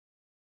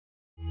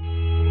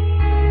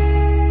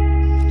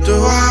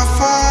Though I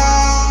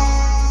fall,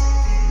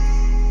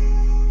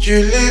 you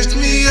lift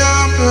me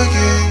up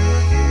again.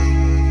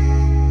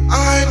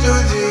 I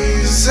don't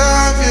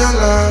deserve your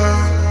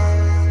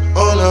love,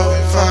 oh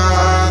loving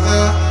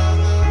Father,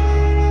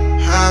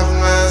 have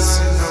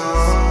mercy,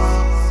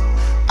 Lord.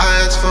 I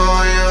ask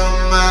for your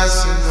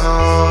mercy,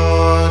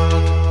 Lord.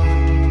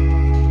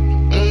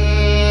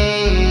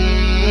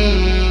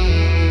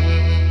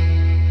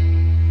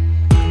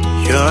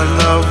 Your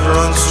love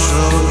runs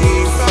through me,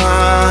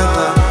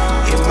 Father.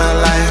 In my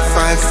life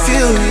I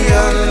feel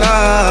your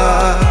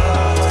love.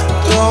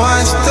 Though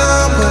I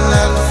stumble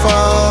and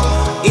fall,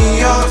 in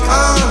your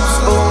arms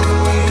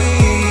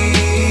only.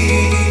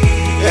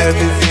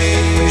 Everything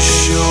you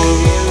show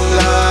me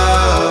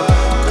love.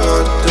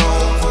 God,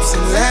 don't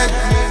let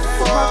me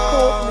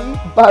fall.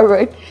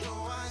 Barren.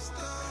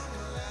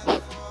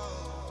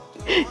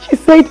 She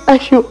said I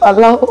should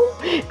allow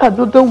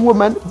another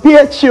woman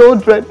bear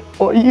children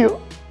for you.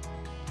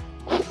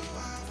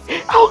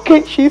 How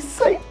can she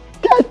say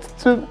that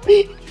to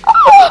me?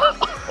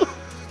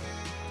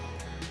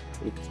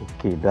 It's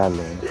okay,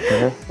 darling.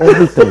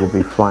 Everything will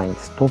be fine.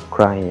 Stop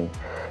crying.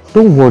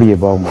 Don't worry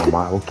about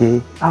Mama,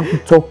 okay? I will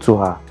talk to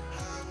her.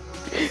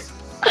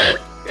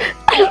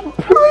 I am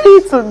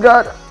praying to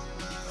God.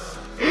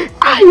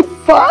 I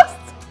fast.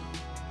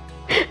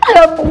 I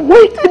am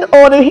waiting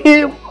on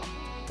Him.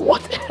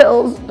 What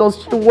else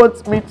does she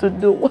want me to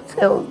do?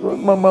 What else does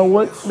Mama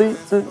want me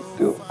to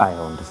do? I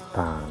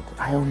understand.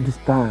 I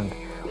understand.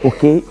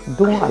 Okay?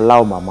 Don't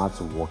allow Mama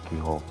to walk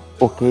you up.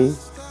 Okay?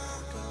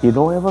 You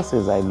know, ever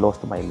since I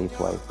lost my late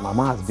wife,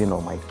 Mama has been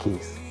on my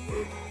case.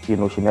 You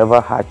know, she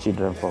never had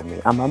children for me.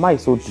 And Mama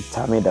is so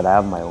determined that I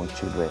have my own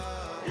children.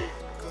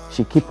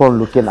 She keep on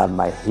looking at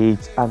my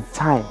age and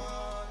time.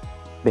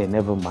 But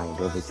never mind,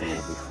 everything will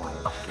be fine.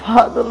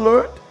 Father,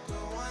 Lord,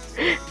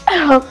 I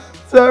have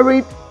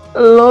tarried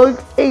long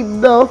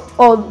enough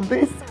on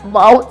this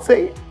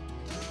mountain.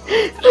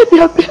 Let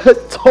there be a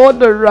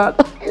turnaround.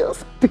 I'll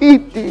be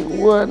the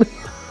one.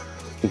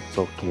 It's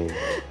okay.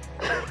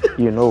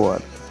 You know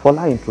what?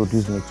 Fola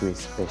introduced me to a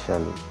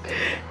specialist,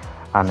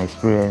 an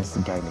experienced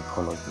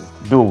gynecologist.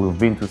 Though we've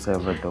been to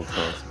several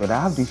doctors, but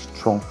I have this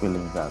strong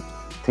feeling that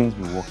things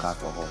will work out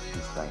for us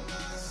this time.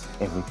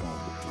 Everything will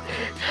be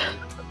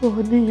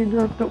fine. Honey, you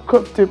know I'm not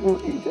comfortable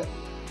either.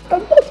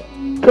 I'm not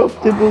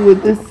comfortable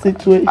with this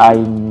situation. I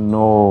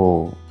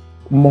know.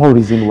 More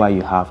reason why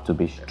you have to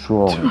be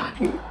strong.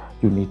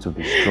 You need to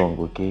be strong,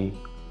 okay?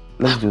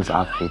 Let's just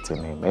have faith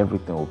in Him.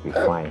 Everything will be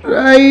fine.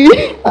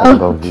 Right. I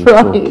love you. It's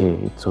okay.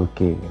 It's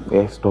okay.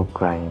 Yeah, stop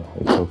crying.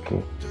 It's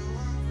okay.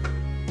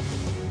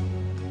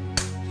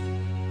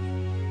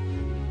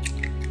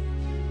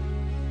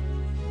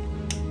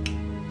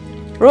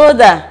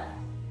 Rhoda.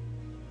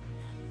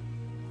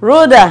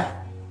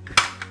 Rhoda.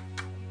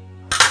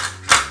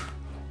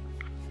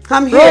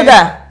 I'm here.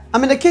 Rhoda.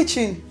 I'm in the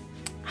kitchen.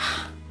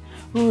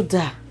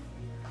 Rhoda.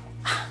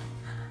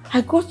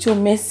 I got your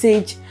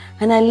message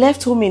and I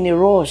left home in a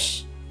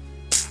rush.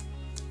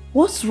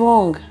 What's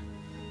wrong?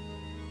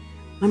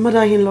 My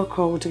mother-in-law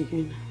called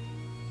again.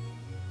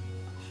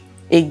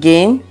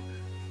 Again?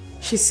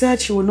 She said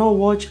she will not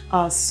watch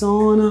her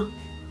son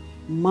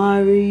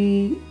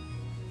marry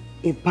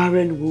a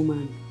barren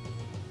woman.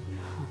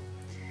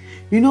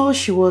 You know,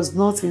 she was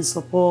not in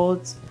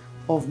support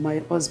of my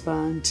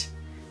husband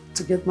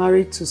to get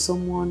married to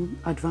someone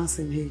advanced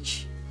in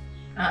age.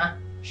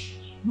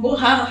 But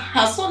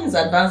her son is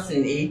advanced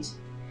in age.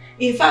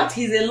 In fact,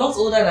 he's a lot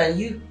older than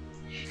you.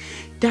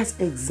 That's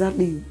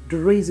exactly the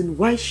reason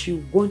why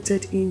she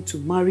wanted him to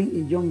marry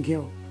a young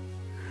girl.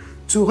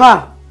 To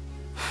her,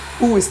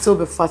 who will still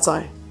be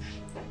fertile.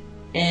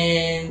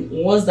 And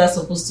what's that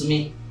supposed to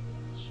mean?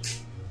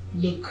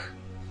 Look,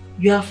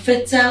 you are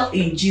fertile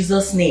in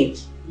Jesus' name.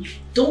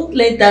 Don't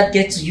let that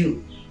get to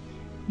you.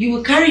 You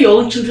will carry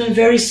your own children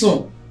very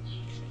soon.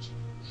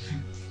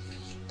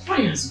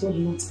 Why has God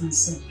not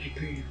answered my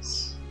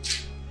prayers?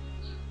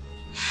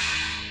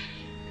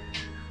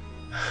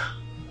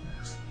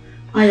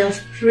 I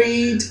have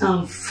prayed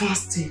and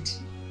fasted.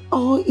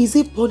 Or is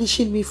He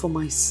punishing me for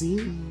my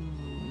sin?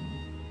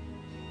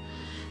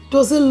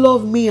 Does He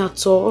love me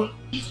at all?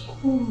 Of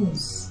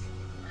course.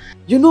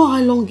 You know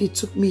how long it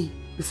took me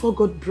before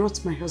God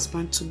brought my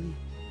husband to me?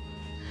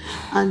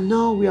 And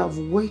now we have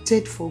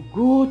waited for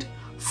good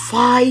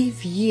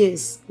 5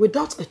 years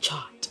without a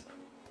child.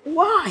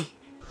 Why?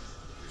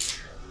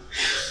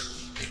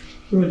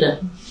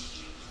 Rhoda,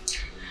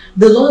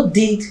 the Lord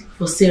did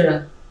for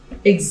Sarah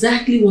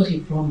exactly what He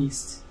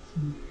promised.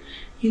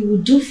 He will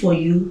do for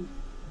you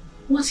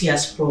what He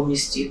has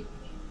promised you.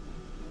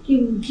 He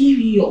will give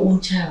you your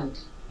own child.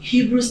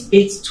 Hebrews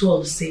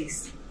 8:12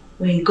 says,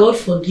 when God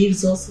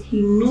forgives us,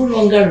 He no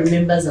longer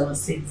remembers our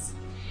sins.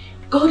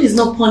 God is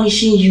not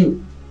punishing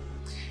you.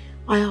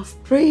 I have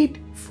prayed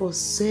for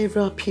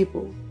several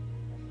people,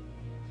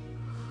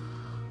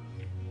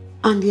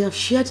 and they have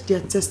shared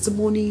their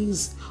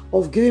testimonies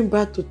of giving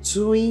birth to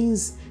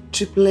twins,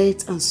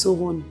 triplets, and so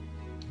on.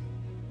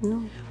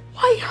 No.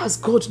 Why has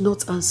God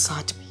not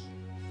answered me?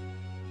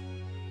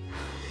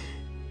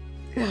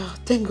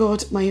 Thank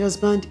God my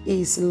husband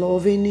is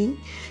loving,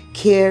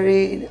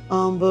 caring,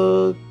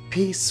 humble,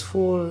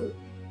 peaceful.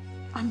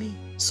 I mean,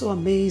 so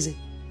amazing.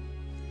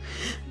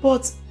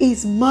 But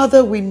his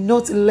mother will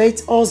not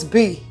let us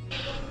be.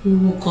 We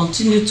will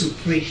continue to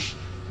pray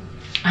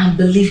and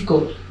believe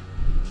God.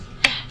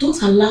 Don't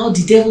allow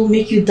the devil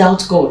make you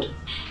doubt God.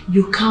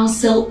 You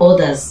counsel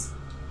others.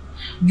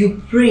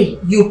 You pray,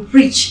 you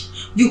preach,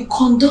 you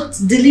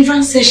conduct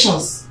deliverance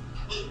sessions.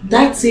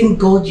 That same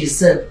God you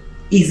serve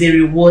is a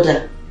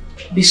rewarder.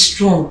 Be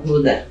strong,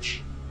 brother.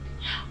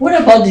 What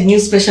about the new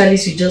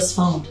specialist you just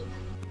found?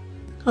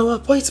 Our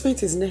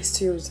appointment is next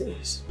Tuesday.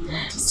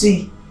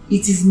 See,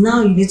 it is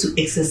now you need to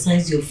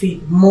exercise your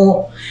faith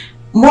more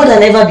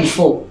than ever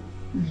before.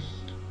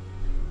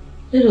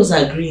 Let us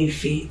agree in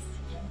faith.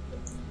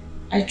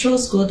 I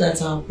trust God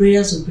that our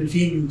prayers will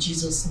prevail in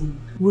Jesus' name.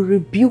 We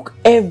rebuke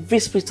every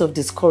spirit of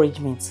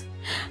discouragement.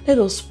 Let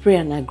us pray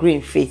and agree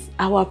in faith.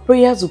 Our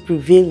prayers will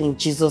prevail in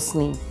Jesus'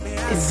 name.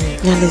 Amen.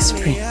 Yeah, let's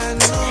pray.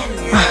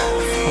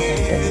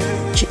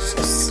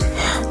 Jesus.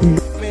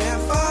 May I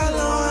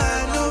follow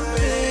and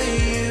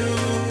obey you.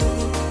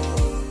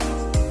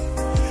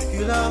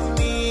 You love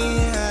me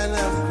and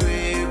have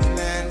great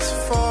plans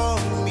for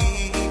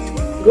me.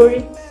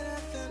 Gori,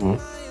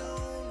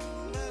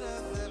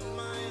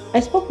 I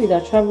spoke with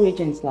our travel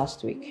agent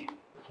last week.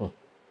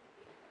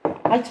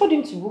 I told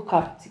him to book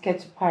our ticket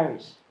to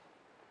Paris.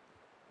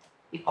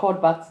 He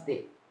called back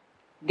today.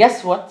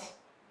 Guess what?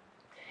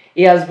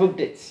 He has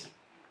booked it.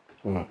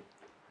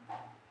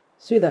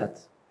 Sweetheart,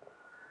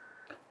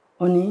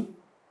 honey,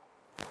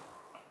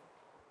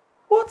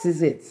 what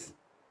is it?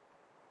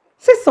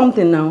 Say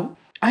something now.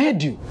 I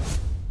heard you.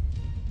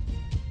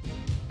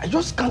 I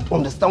just can't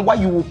understand why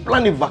you will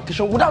plan a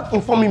vacation without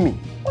informing me.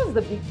 What's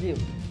the big deal?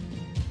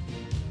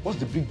 What's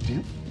the big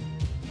deal?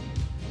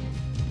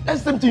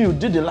 That's the same thing you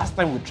did the last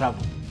time we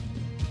traveled.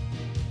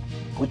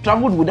 We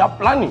traveled without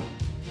planning.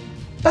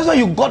 That's why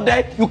you got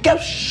there, you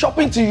kept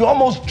shopping till you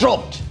almost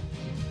dropped.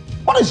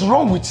 What is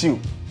wrong with you?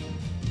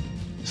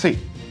 See,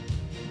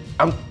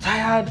 I'm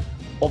tired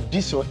of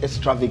this your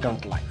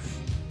extravagant life.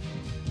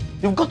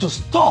 You've got to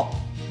stop.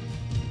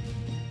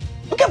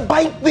 You keep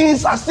buying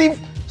things as if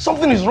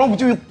something is wrong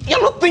with you.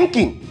 You're not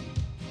thinking.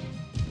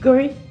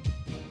 Gori,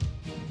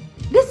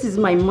 this is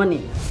my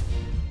money.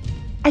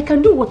 I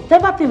can do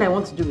whatever thing I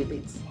want to do with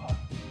it.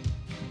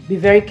 Be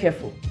very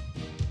careful.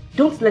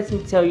 Don't let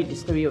me tell you the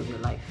story of your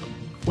life.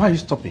 Why are you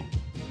stopping?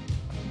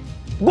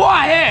 Go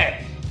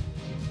ahead!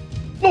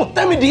 No,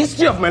 tell me the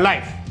history of my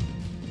life.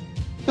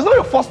 It's not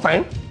your first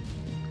time.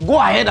 Go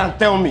ahead and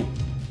tell me.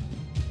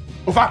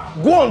 In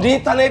fact, go on the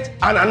internet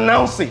and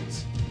announce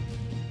it.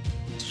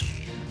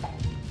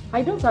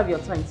 I don't have your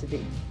time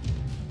today.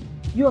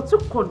 You are too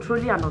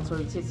controlling and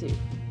authoritative.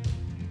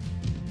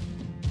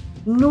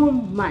 No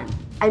man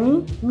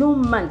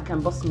can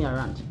boss me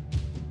around.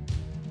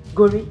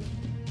 Gori,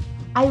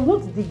 I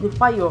won't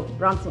dignify your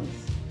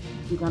rantings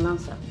with an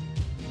answer.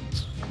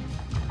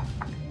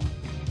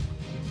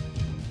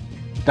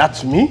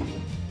 That's me?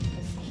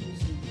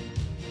 Excuse me.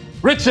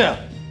 Rachel,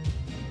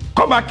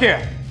 come back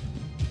here.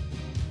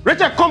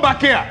 Rachel, come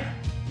back here.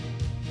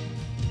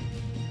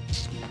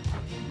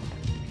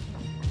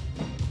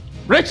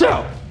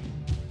 Rachel!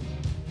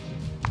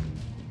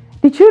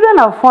 The children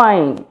are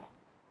fine.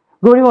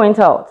 Gori went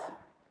out.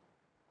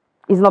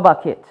 He's not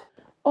back yet.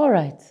 All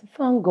right,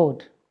 thank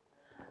God.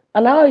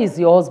 And how is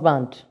your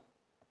husband?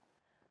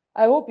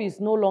 I hope he's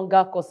no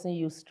longer causing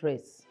you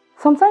stress.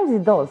 Sometimes he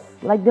does.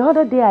 Like the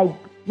other day, I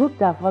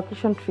booked a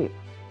vacation trip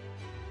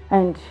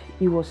and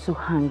he was so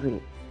hungry.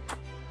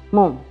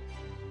 Mom,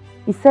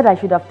 he said I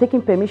should have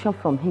taken permission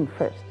from him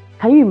first.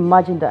 Can you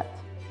imagine that?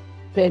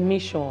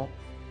 Permission?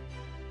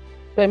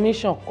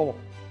 Permission, come.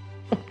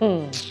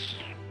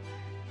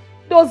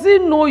 Does he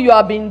know you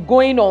have been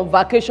going on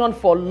vacation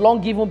for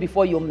long even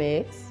before you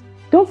met?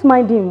 Don't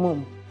mind him,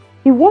 Mom.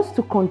 He wants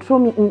to control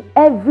me in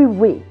every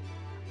way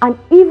and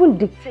even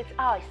dictate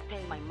how I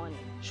spend my money.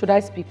 Should I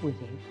speak with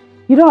him?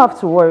 You don't have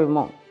to worry,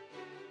 Mom.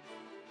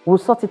 We'll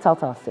sort it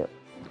out ourselves.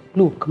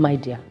 Look, my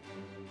dear,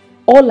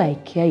 all I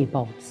care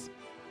about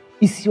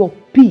is your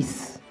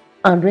peace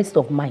and rest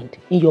of mind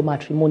in your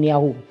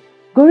matrimonial home.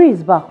 Gori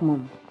is back,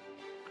 Mom.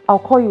 I'll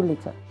call you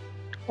later.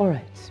 All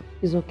right,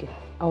 it's okay.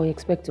 I will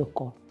expect your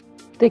call.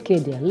 Take care,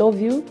 dear. Love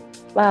you.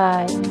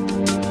 Bye.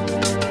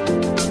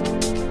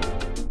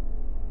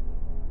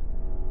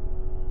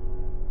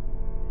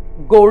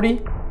 Gori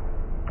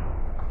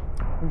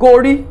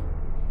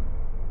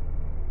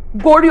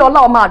ọlá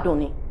ọmọ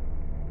àdùnní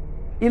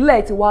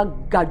ilé ti wá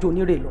gàjò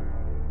nírè lọ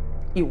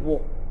ìwọ.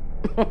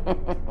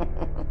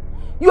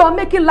 You are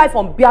making life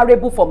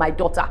unbearable for my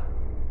daughter.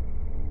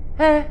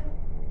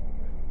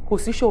 Kò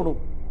sí ṣòro.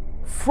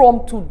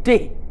 From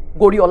today,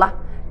 Goriola,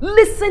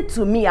 listen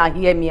to me and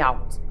hear me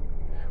out.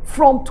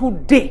 From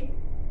today,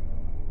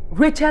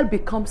 Rachel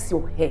becomes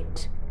your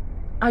head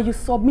and you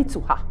submit to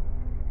her.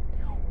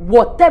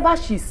 Whatever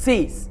she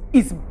says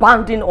is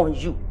binding on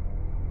you.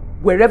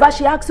 Wherever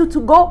she asks you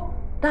to go,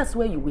 that's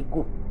where you will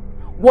go.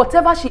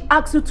 Whatever she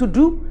asks you to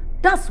do,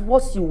 that's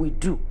what you will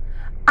do.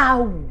 I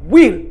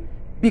will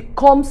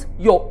becomes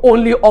your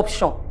only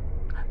option.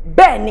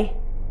 Bẹ́ẹ̀ni,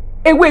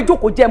 ewé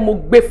ìjókòó jẹ́ mo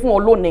gbé fún ọ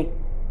lónìí.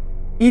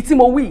 Èyí tí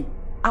mo wí,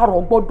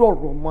 arọ gbọ́dọ̀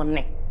rọ̀ mọ́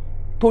ni.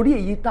 Torí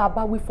èyí tá a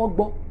bá wí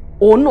fọ́gbọ́,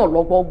 òun náà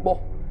lọ́gbọ́ gbọ́.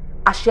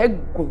 Àṣẹ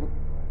gùn.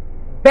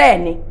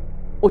 Bẹ́ẹ̀ni,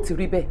 ó ti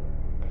rí bẹ́ẹ̀.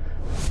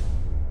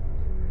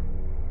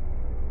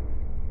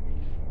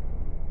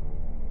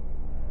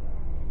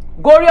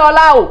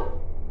 Goriola o.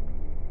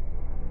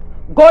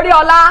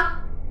 Goriola.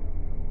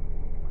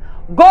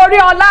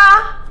 Goriola.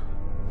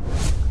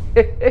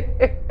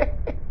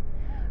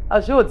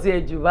 Àṣé ò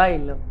tiẹ̀ jù báyìí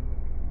lọ.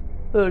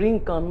 Orí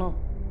nǹkan náà.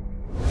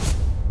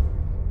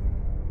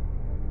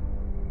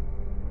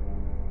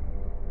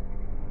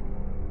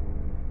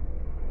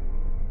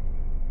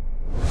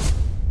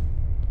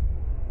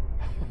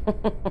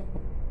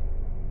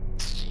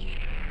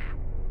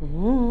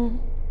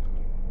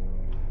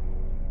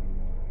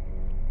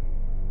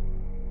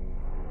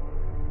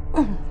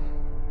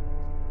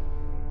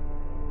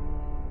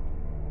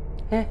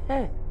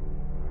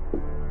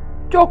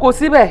 Jókòó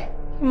síbẹ̀,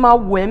 máa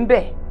wò ẹ́ ń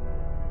bẹ̀.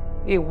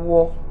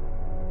 Èèwọ̀.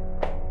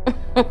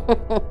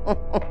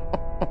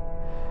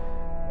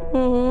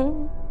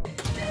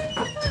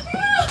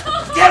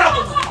 Get out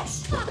of the house!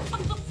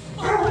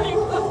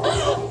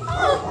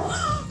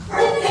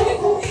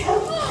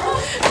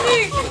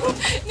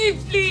 Nick,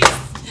 please.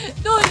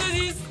 Don't do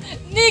this.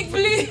 Nick,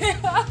 please.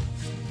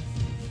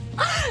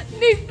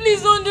 Nick,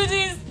 please don't do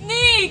this.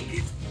 Nick.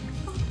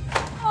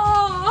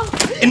 Oh.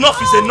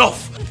 Enough is enough.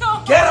 No.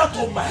 Get out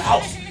of my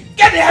house.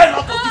 Get the hell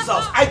out of this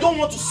house. I don't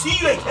want to see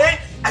you again.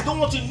 I don't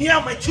want to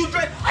near my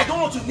children. I don't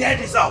want to near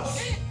this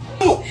house.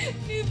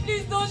 Nick,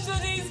 please don't do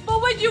this. But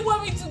where do you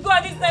want me to go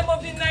at this time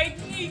of the night?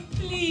 Nick,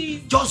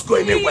 please. Just go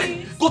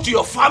anywhere. Go to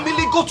your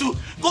family. Go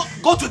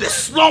to the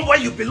slum where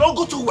you belong.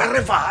 Go to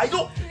wherever. I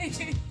don't.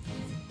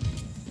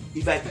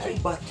 If I come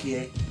back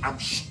here, I'm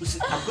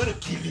going to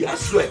kill you. I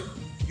swear.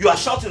 You are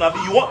shouting at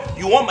me.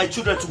 You want my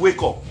children to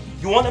wake up.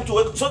 You want them to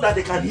wake up so that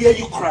they can hear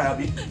you cry,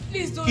 Abi.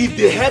 Please don't. If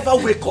they ever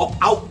wake up,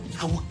 I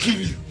will kill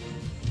you.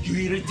 You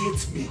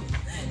irritate me.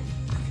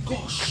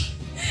 Gosh.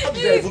 How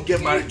did I even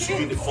get married to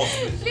you in the first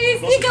place? Please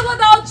think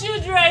about our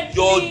children.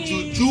 Your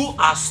please. juju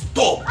has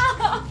stopped.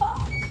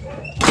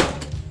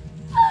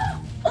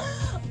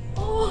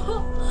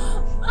 Oh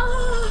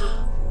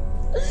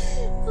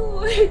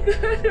my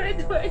God, where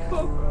do I go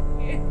from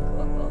here?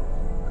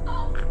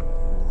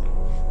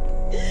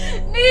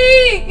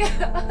 Nick!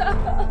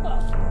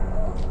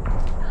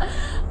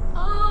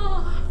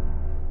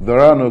 There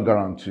are no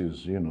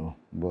guarantees,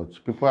 but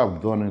people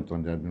have done it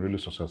and they've been really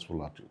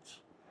successful at it.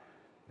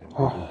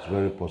 It's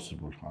very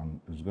possible and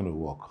it's going to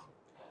work.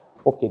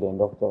 Okay then,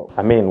 doctor.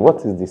 I mean,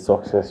 what is the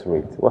success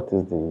rate? What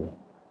is the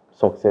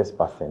success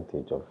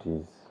percentage of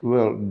these?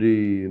 Well,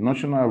 the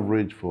national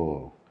average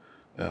for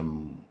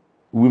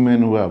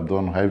women who have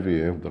done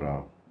IVF that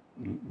are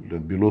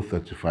below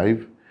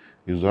 35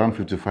 is around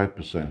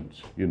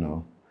 55%,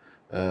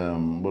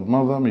 But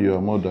madam,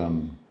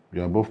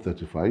 you're above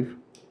 35.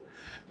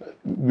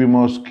 We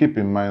must keep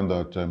in mind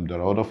that there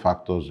are other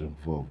factors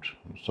involved,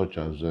 such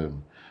as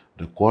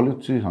the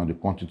quality and the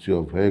quantity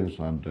of eggs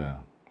and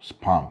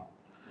sperm,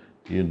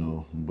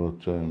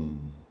 But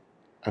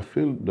I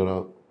feel there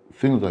are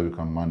things that we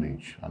can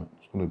manage and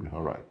it's going to be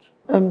all right.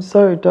 I'm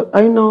sorry, Doc.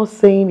 Are you now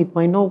saying it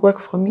might not work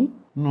for me?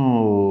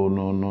 No.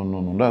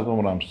 That's not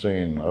what I'm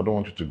saying. I don't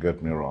want you to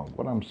get me wrong.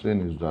 What I'm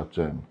saying is that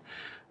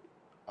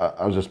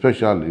as a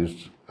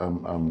specialist,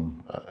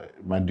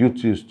 my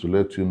duty is to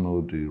let you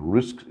know the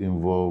risks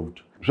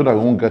involved so that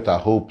we won't get our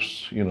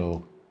hopes,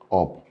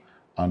 up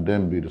and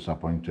then be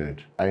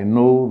disappointed. I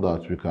know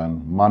that we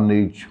can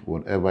manage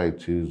whatever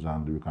it is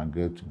and we can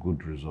get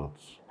good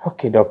results.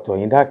 Okay, doctor.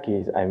 In that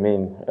case,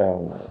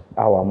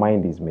 our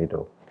mind is made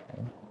up.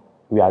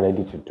 We are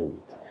ready to do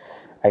it.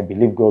 I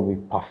believe God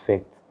will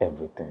perfect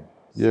everything.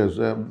 Yes,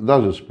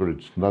 that's the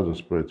spirit. That's the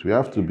spirit. We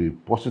have to be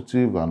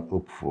positive and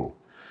hopeful.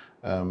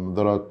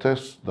 There are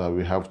tests that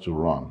we have to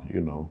run,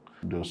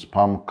 the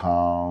sperm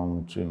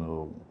count,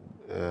 sono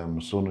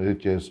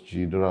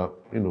HSG. There are,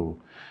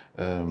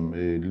 a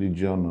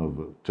legion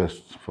of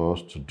tests for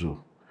us to do.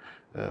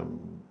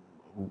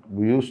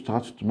 Will you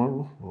start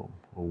tomorrow or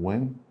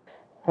when?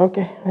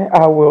 Okay,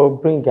 I will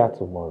bring that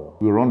tomorrow.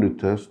 We run the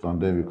test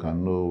and then we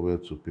can know where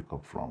to pick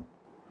up from.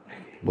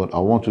 But I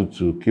want you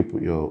to keep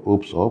your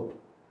hopes up,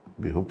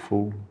 be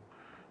hopeful,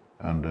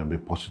 and be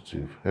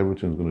positive.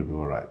 Everything's going to be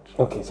all right.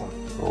 Okay, sir.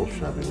 All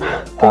shall be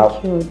well.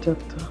 Thank you,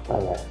 Doctor.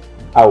 All right.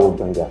 I will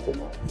bring that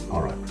tomorrow.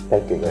 All right.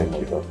 Thank you very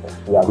much, Doctor.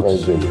 You are Good very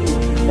to see good. you.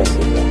 Thank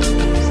you,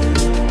 sir.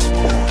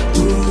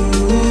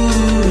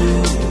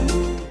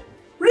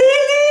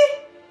 Really?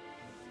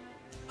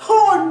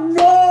 Oh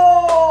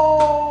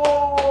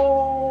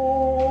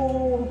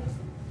no!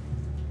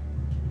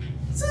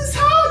 Since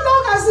how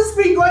long has this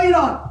been going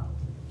on?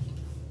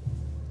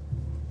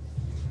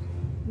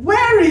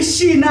 Where is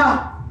she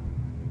now?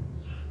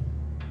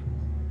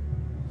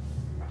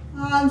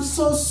 I'm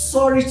so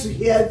sorry to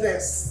hear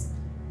this.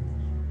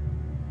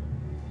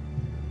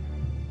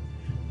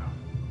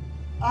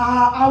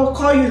 I will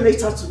call you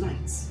later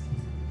tonight.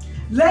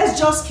 Let's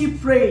just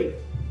keep praying,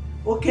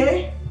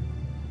 okay?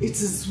 It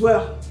is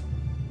well.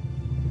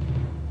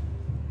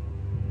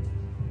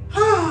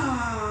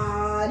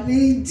 Ah,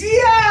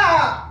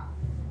 Lydia!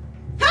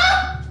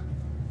 Huh?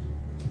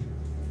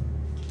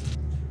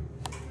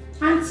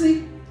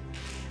 Auntie,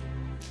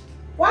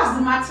 what's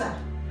the matter?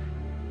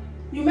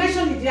 You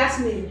mentioned Lydia's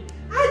name.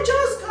 I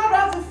just got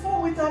off the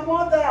phone with her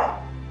mother.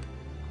 I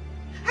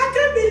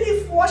can't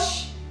believe what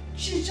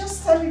she's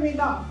just telling me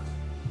now.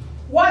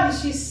 What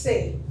did she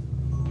say?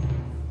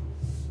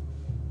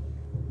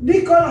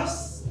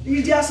 Nicholas,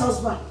 Lydia's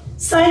husband,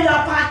 signed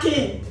her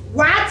packing.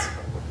 What?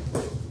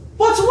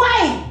 But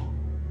why?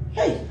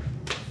 Hey,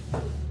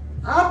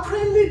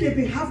 apparently they've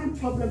been having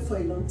problems for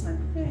a long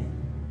time. Hey.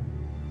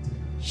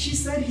 She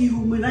said he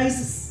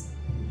humanizes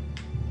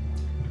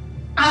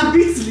and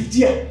beats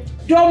Lydia.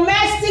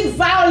 Domestic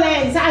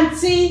violence,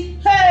 auntie.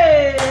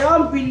 Hey,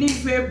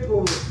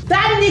 unbelievable.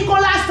 That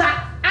Nicholas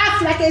that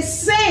acts like a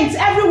saint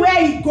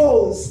everywhere he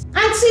goes.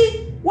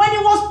 Auntie, when he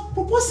was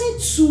proposing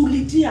to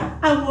Lydia,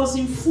 I was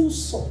in full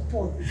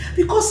support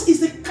because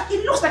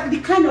it looks like the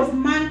kind of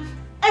man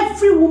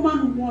every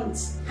woman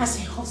wants as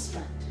a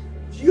husband.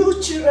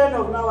 You children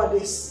of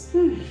nowadays,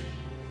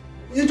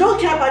 you don't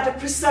care about the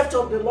precept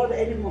of the Lord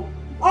anymore.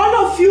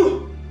 All of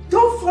you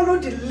don't follow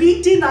the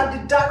leading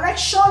and the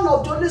direction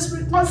of the Holy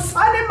Spirit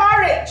concerning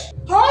marriage.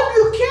 All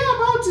you care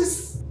about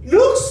is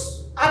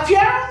looks,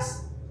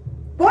 appearance,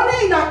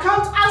 money in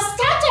account, and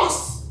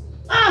status.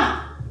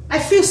 I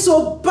feel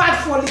so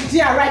bad for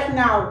Lydia right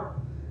now.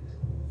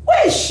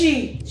 Where is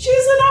she? She's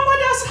in her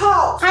mother's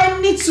house. I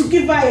need to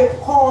give her a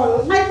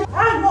call. No,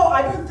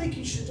 I don't think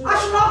you should do that. I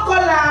should not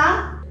call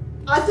her.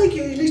 I think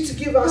you need to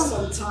give her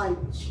some time.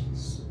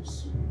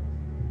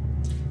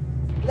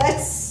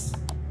 Let's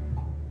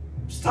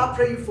start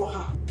praying for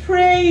her.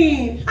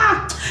 Praying?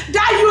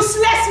 That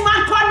useless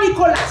man called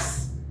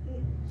Nicholas.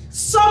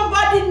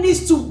 Somebody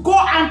needs to go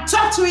and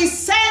talk to his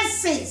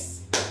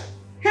senses.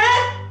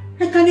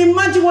 I can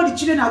imagine what the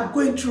children are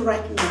going through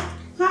right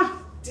now.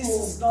 This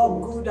is not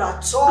good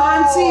at all.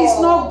 Auntie,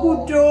 it's not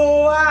good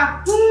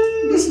though.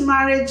 This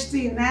marriage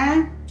thing,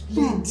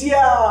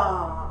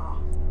 Lydia.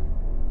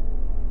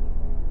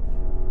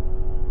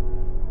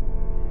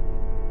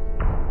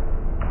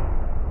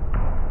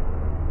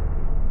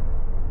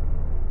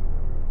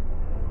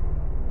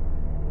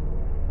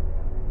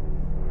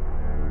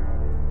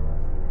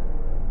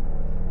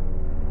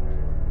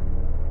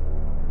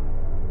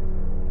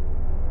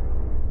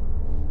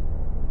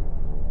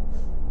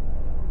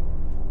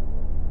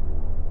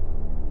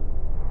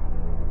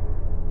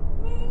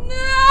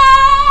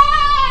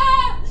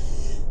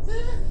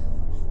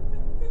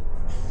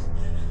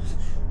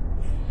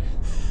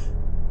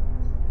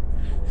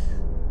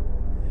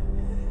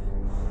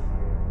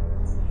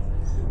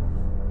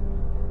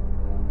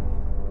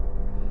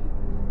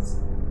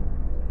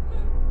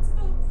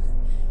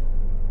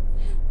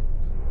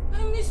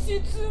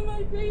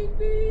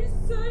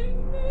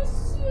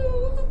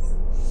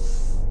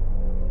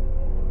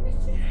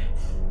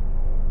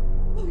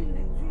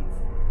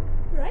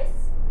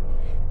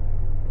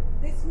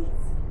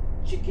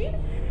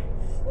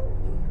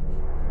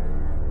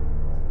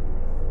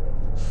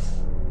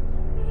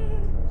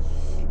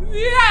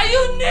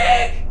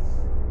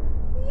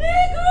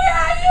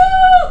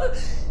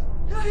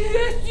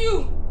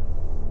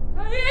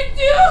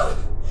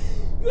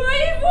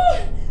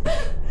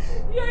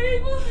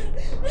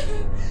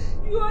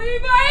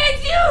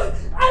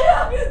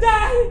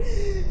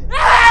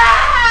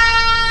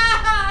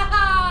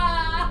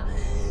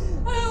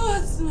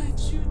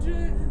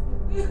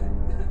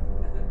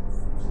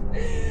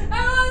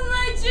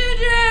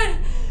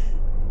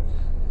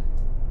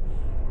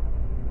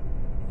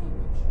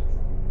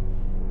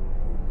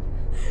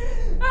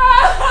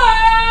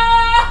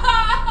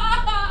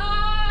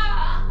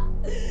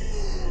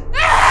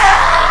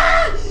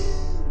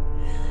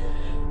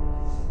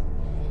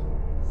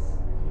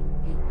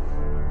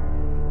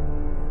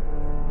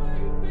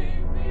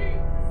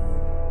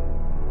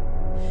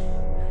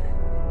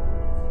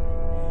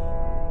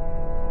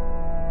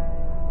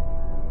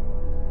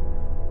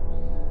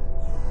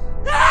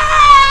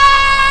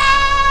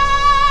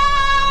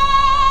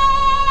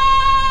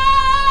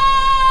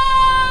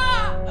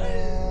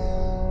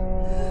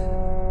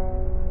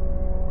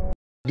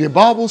 The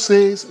Bible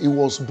says he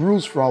was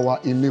bruised for our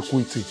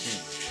iniquity.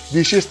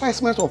 The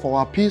chastisement of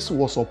our peace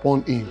was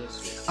upon him,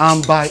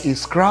 and by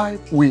his stripe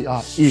we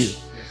are healed.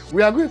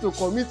 We are going to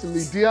commit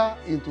Lydia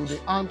into the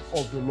hand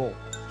of the Lord,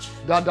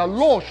 that the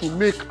Lord should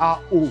make her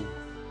whole.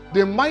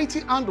 The mighty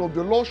hand of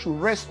the Lord should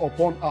rest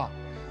upon her.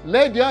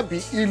 Let there be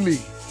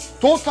healing,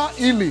 total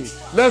healing.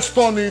 Let's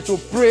turn into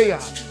prayer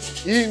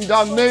in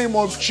the name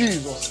of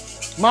Jesus.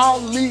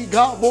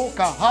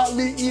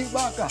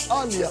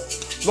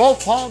 Lord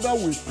Father,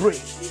 we pray.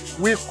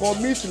 We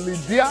commit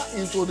Lydia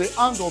into the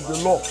hand of the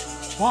Lord.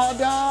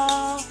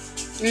 Father,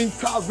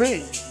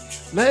 intervene.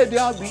 Let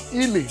there be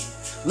healing.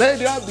 Let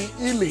there be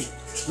healing.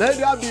 Let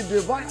there be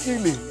divine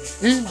healing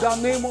in the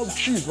name of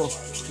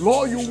Jesus.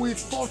 Lord, you will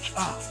touch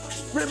her.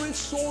 spirit,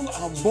 soul,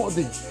 and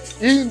body.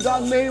 In the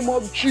name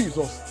of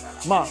Jesus.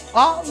 Ma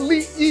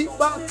ali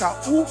ibaka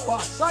upa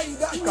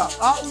saidaka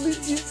ali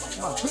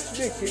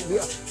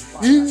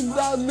in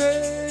the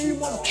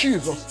name of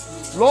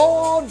Jesus.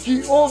 Lord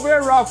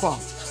Jehovah Rapha,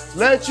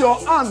 let your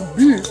hand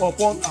be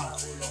upon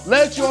us.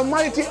 Let your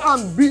mighty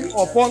hand be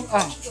upon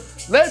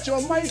us. Let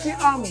your mighty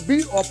hand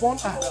be upon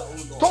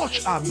us.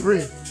 Touch our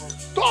brain.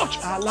 Touch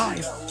our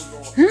life.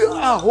 Heal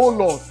our whole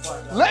Lord.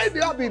 Let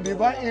there be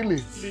divine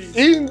healing.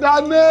 In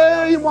the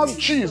name of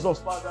Jesus.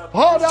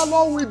 Father,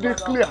 Lord, we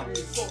declare,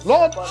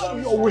 Lord,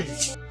 have your way.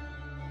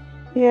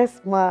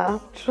 Yes, ma. I'm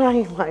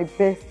trying my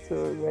best to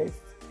rest.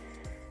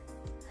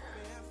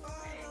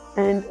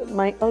 And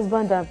my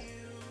husband,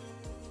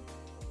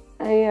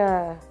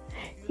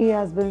 he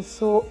has been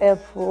so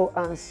helpful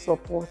and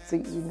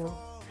supportive, you know.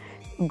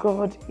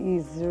 God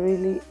is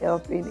really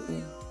helping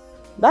him.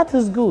 That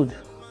is good.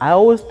 I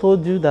always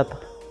told you that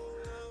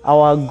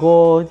our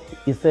God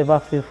is ever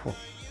faithful.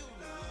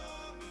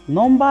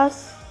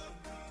 Numbers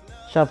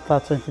chapter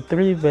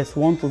 23 verse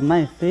 1 to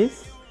 9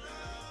 says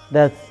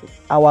that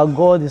our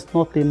God is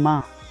not a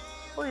man,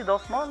 so he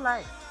does not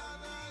lie.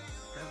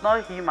 He is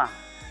not human,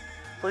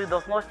 so he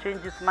does not change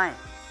his mind.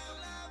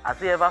 Has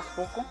he ever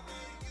spoken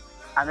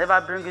and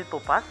never bring it to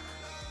pass?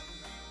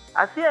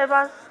 Has he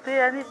ever say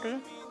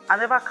anything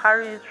and never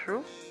carry it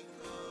through?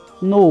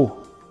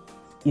 No,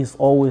 he's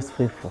always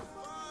faithful.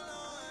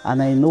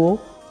 And I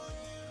know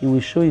he will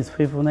show his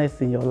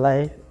faithfulness in your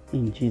life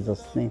in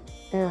Jesus' name.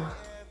 Yeah.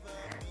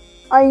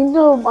 I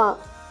know, ma.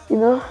 You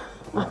know,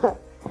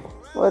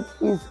 but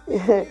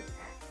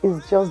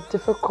it's just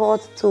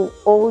difficult to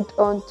hold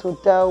on to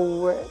that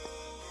word.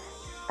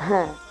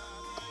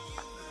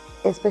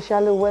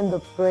 Especially when the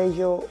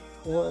pressure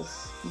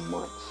was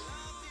much.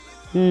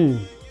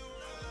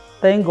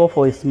 Thank God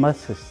for his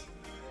mercies.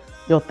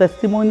 Your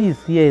testimony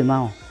is here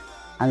now,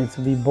 and it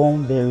will be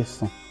born very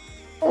soon.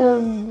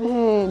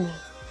 Amen.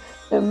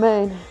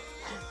 Amen.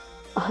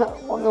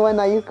 Mommy, when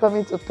are you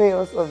coming to pay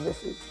us a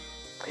visit?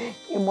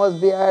 You must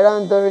be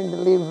around during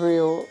delivery.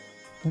 Oh.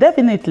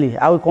 Definitely.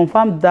 I will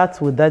confirm that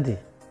with Daddy,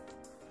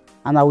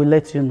 and I will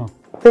let you know.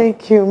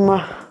 Thank you,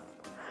 ma.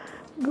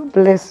 God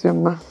bless you,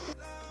 ma.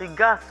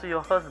 Regards to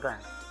your husband.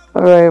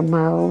 All right,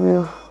 ma. I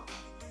will.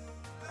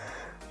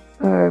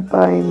 All right,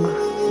 bye, ma.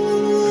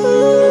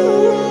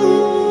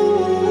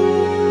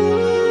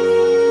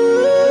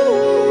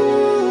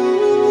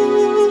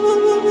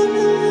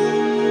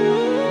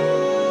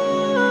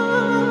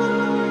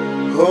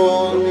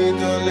 Hold me,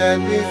 don't let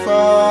me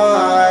fall.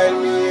 Hide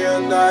me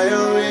under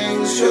your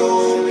wings.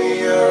 Show me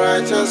your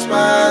righteous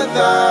path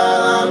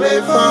that I may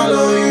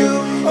follow you.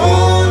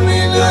 Hold me,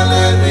 don't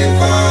let me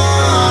fall.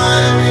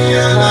 Hide me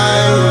under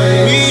your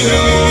wings.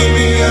 Show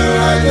me your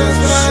righteous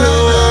path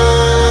that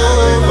I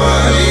may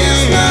follow you.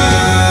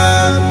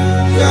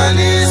 God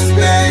is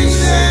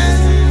patient.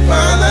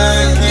 Father,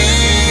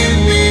 keep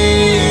me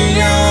in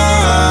your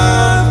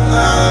heart.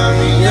 I'm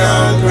in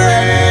your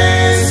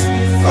grace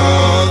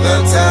all the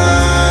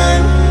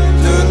time.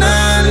 Do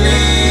not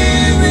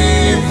leave me,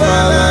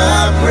 Father,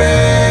 I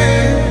pray.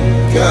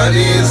 God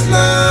is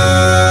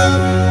love.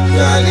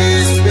 God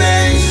is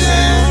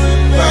patient.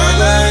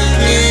 Father,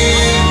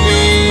 keep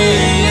me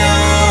in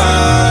your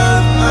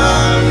heart.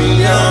 I'm in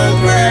your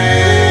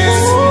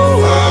grace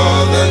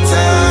all the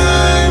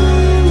time.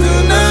 Do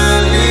not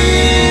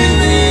leave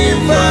me,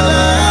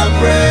 Father, I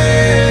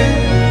pray.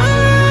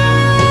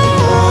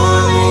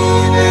 Only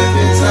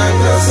every time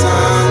the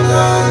sun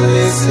don't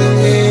listen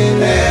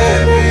in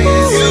every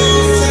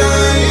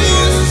season,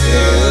 you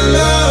still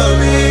love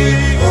me.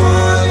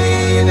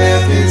 Only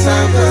every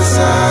time the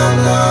sun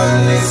don't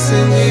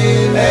listen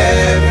in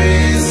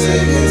every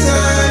single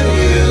time,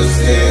 you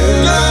still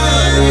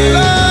love me.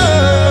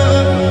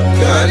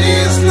 God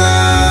is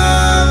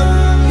love.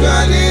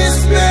 God is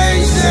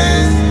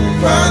patient.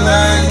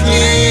 Father,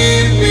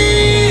 keep me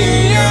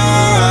in your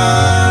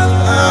heart.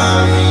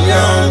 I'm in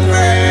your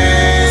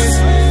grace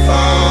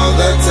all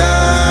the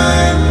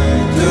time.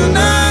 Do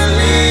not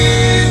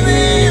leave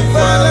me,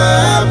 Father,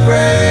 I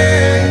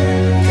pray.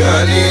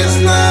 God is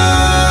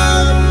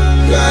love.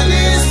 God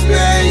is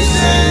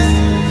patient.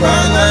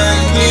 Father,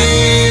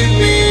 keep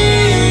me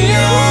in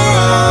your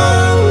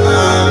heart.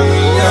 I'm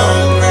in your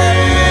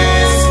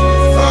grace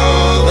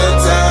all the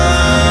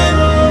time.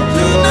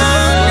 Do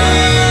not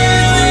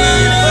leave me,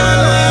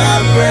 Father, I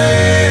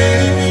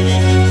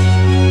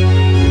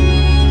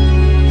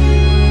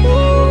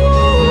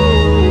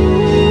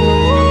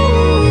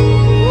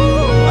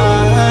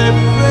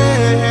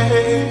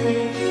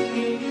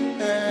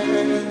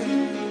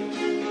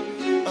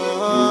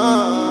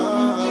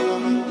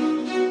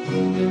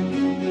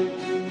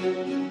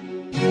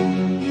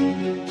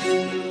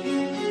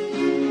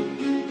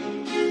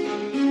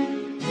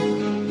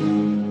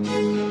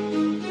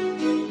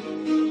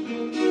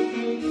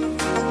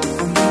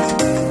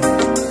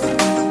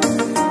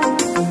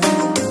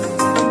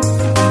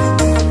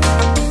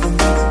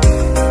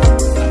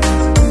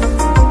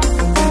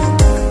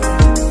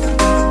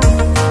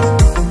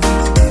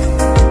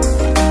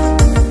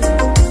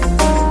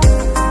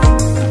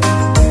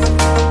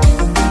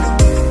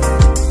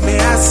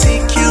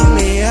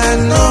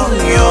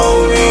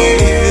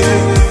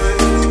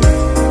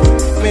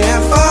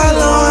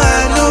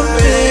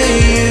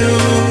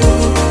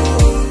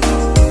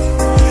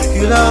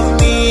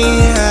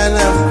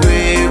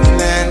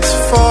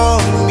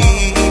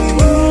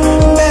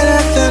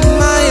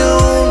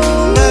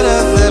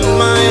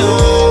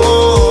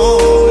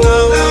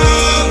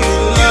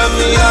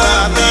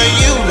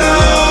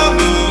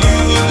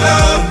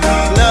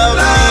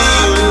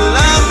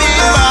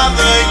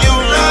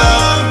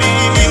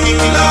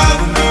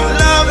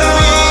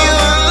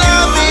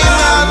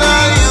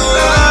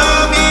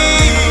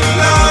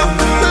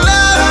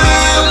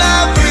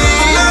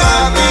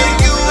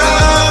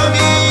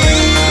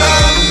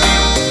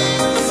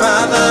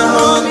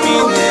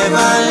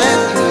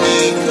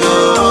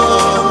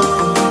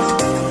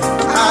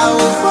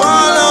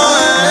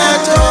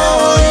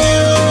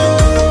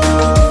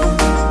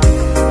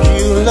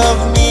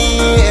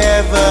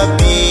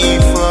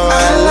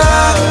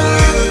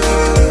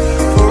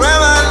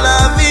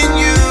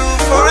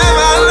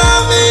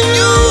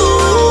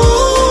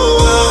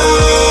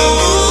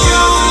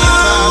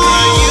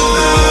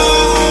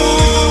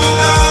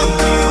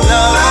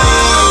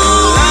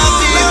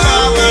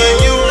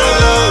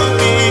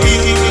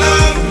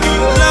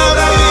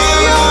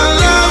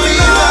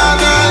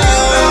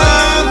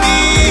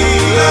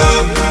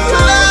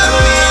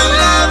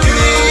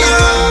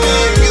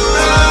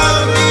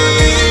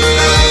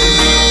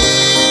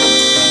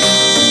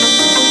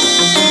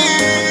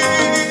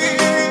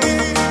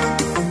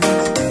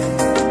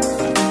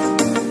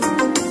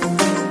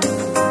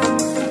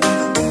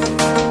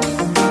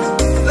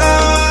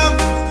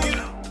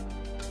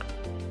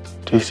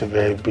is a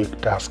very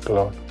big task,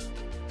 Lord.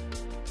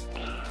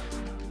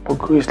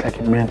 Oguri is like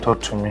a mentor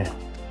to me.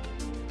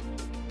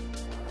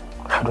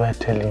 How do I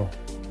tell him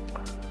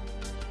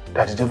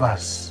that the devil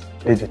has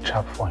laid a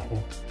trap for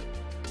him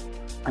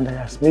and that he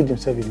has made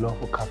himself a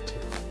lawful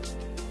captive?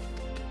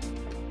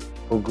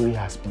 Oguri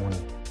has money.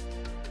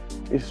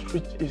 He's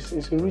rich.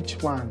 He's a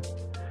rich man.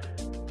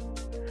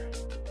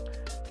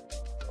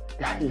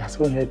 Yeah, he has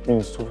even helped me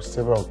in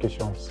several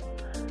occasions.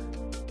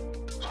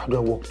 So how do I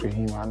walk to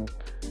him and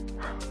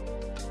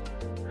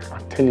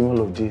tell him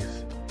all of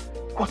this?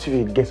 What if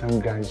he gets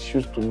angry and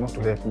chooses to not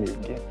to help me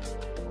again?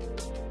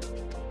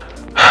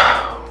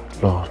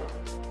 Lord,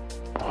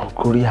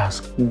 Oguri has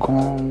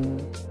gone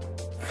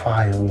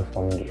far away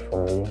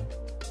from you.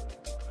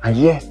 And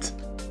yet,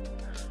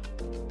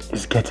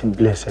 he's getting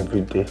blessed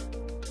every day.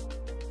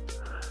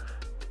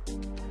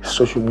 His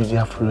social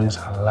media followings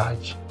are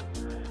large.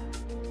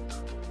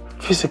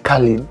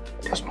 Physically,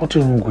 there's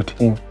nothing wrong with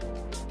him.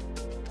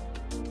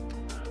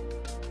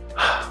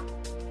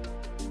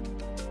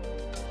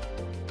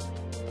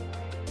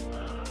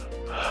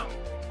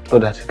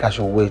 Lord, I think I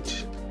should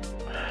wait.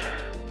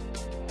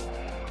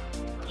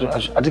 I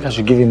think I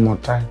should give him more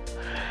time.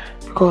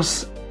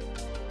 Because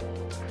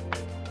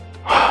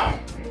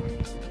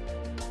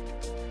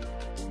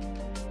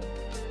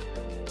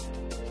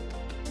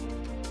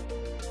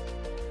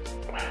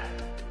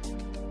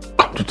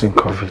come to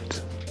think of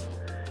it,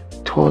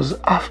 it was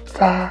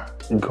after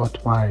he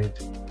got married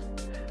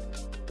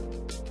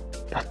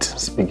that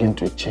things began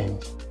to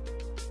change.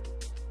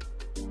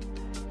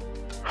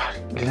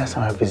 The last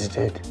time I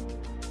visited,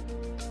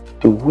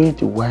 the way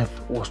the wife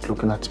was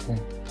looking at me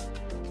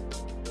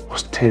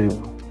was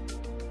terrible.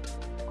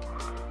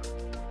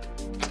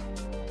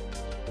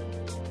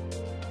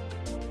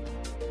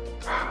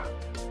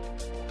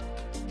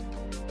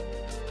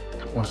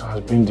 It must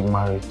have been the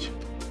marriage.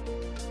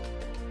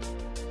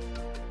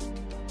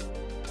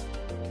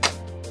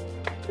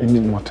 I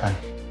need more time.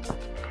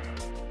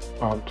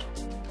 Lord,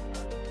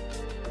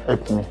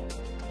 help me.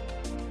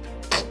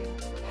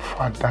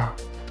 Father,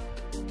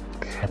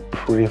 I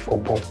pray for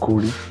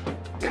Oguri.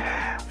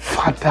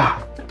 Father,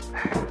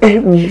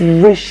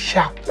 every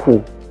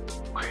shackle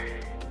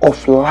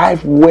of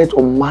life, word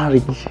or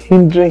marriage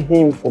hindering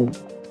him from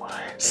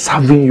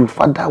serving you,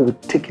 Father, will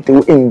take it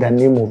away in the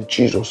name of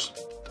Jesus.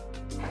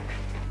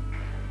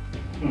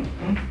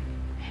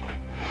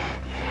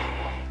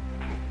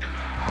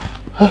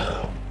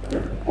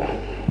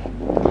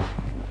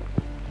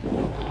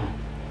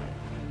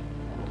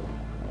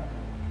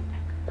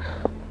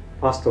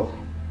 Pastor,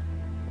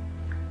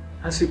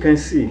 as you can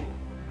see,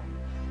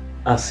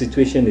 our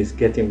situation is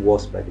getting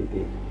worse by the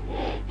day.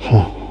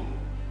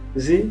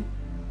 You see,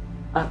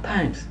 at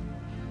times,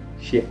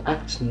 she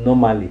acts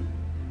normally,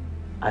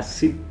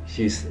 as if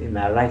she's in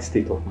a right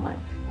state of mind.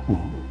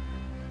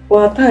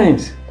 But at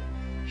times,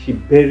 she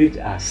buried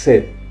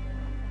herself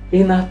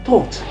in her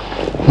thoughts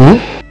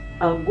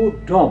and go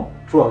dumb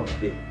throughout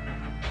the day.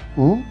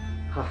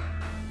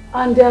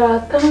 And there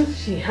are times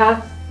she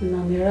acts in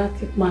an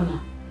erratic manner.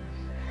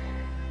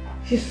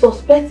 She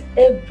suspects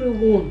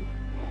everyone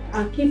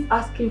and keeps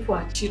asking for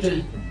her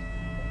children.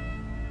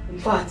 In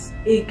fact,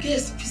 a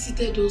guest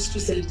visited us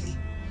recently.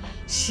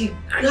 She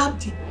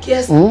grabbed the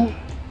guest's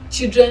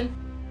children,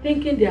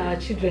 thinking they are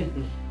her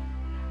children.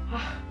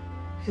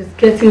 She's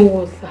getting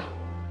worse.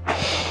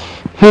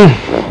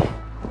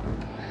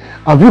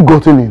 Have you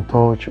gotten in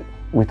touch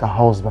with her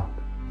husband?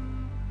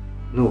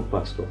 No,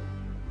 Pastor.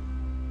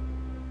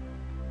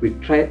 We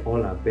tried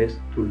all our best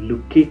to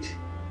locate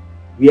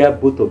where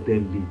both of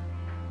them live,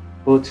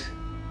 but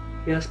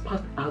he has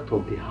passed out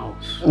of the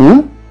house.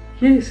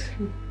 Yes.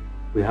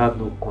 We have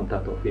no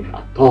contact of him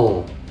at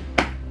all.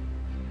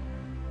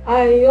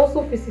 I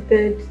also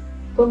visited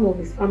some of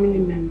his family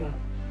members.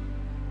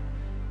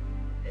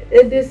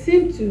 They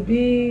seem to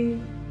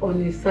be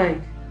on his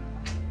side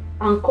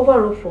and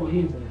cover up for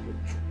him.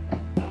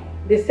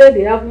 They said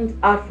they haven't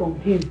heard from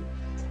him,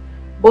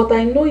 but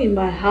I know in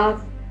my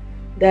heart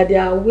that they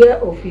are aware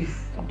of his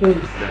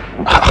doings.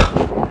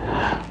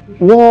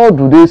 What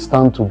do they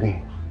stand to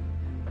gain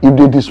if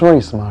they destroy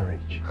his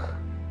marriage?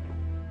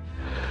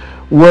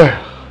 Well,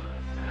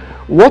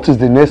 what is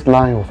the next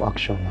line of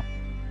action now?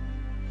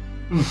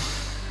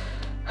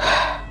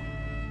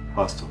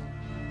 Pastor,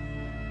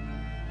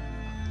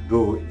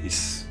 though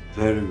it's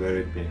very,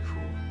 very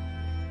painful,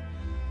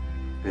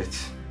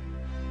 but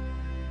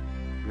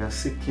we are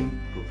seeking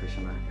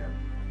professional help.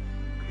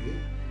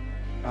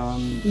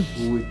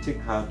 We will take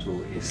her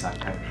to a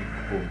psychiatric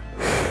home.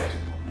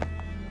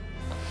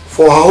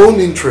 For our own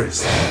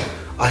interest,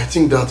 I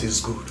think that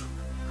is good.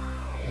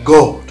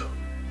 God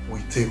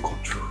will take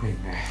control.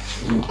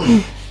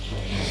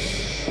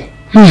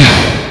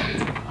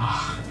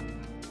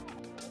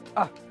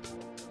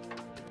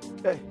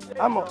 Hey,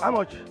 how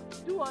much?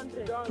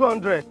 200.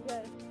 200.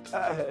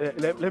 Yes.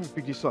 Let me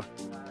pick this one.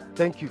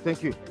 Thank you.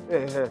 Thank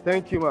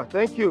you, ma.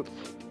 Thank you,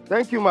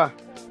 ma.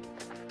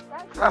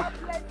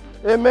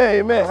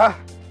 Amen.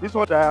 This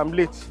one, I am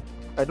late.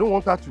 I don't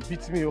want her to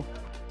beat me.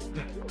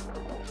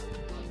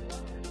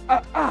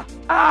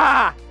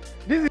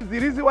 This is the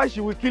reason why she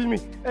will kill me.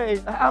 Hey,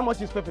 how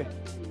much is pepper?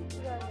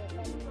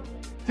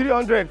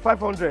 300,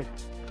 500.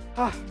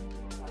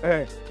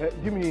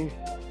 Give me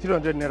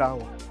 300 naira.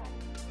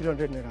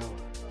 300 naira.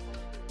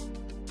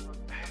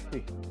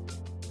 Hey,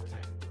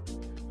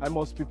 I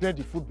must prepare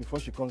the food before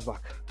she comes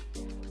back.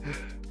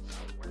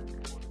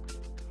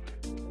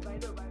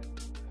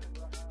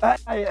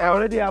 I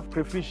already have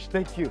crayfish.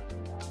 Thank you.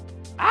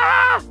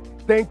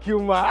 Thank you,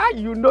 ma.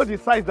 You know the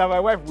size that my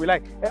wife will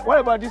like. What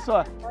about this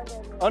one?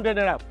 100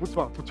 naira. Put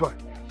one.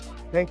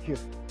 Thank you.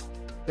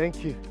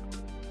 Thank you.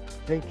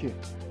 Thank you.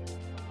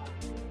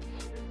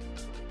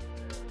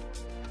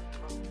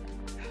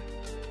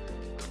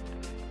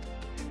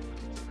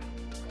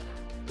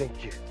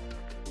 Thank you.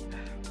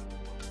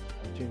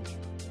 I'll change.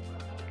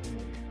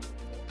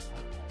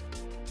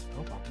 I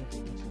hope I'm not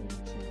forgetting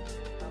anything.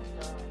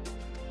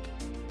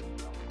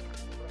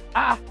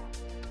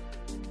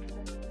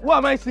 Who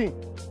am I seeing?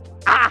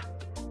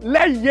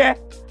 Leye!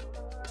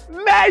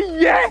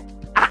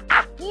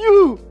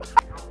 You!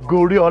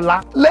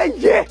 Goriola.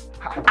 Leye!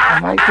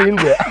 Am I saying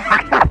that?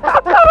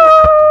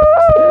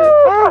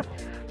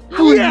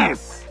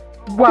 Yes!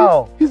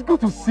 Wow. It's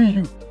good to see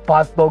you.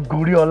 Pastor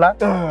Goriola.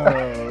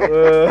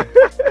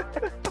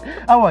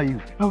 How are you?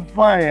 I'm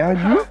fine. And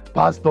you?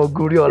 Pastor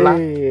Goriola.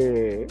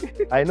 Hey.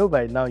 I know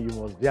by now you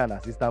must be an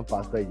assistant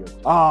pastor in your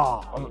church.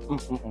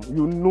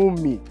 You know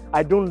me.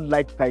 I don't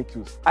like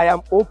titles. I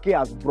am okay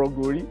as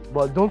Brogori.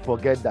 But don't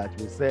forget that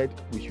we said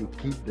we should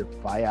keep the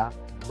fire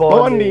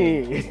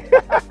burning.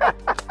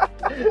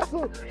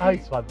 So, how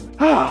is family?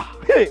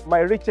 Hey, my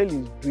Rachel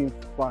is doing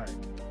fine.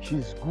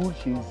 She's good.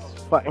 She's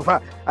fine. In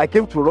fact, I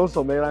came to run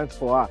some errands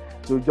for her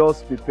to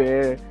just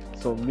prepare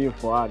some meal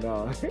for her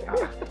now.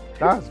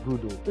 That's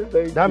good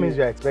though. That means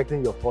you're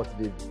expecting your fourth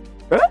baby.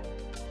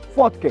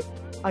 Fourth care.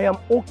 I am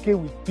okay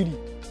with 3.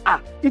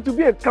 It will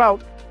be a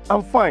crowd.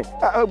 I'm fine.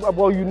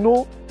 But you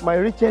know, my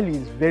Rachel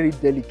is very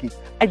delicate.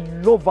 I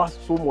love her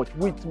so much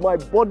with my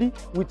body,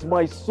 with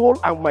my soul,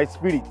 and my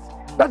spirit.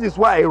 That is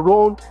why I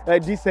run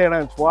these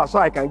errands for her so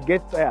I can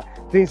get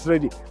things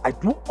ready. I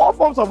do all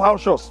forms of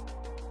house chores.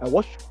 I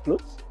wash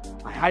clothes,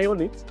 I iron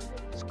it,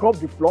 scrub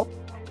the floor,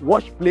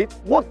 wash plate.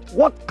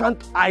 What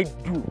can't I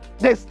do?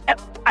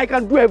 I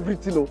can do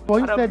everything.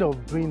 But instead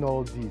of doing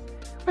all this,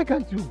 why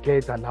can't you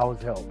get an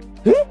house help?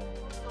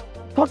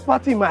 Third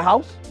party in my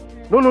house?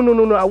 No.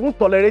 I won't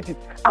tolerate it.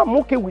 I'm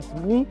okay with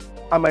me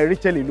and my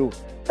Rachel alone.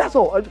 That's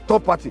all.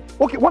 Third party.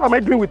 Okay, what am I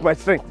doing with my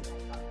strength?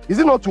 Is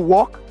it not to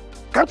walk?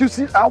 Can't you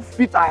see how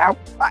fit I am?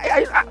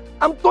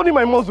 I'm turning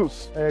my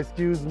muscles.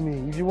 Excuse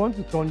me. If you want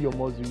to turn your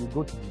muscle, you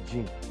go to the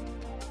gym.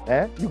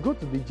 You go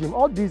to the gym.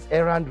 All this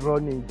errand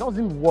running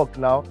doesn't work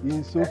now.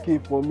 It's okay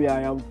for me.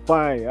 I am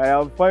fine. I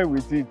am fine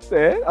with it.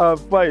 I'm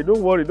fine.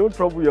 Don't worry. Don't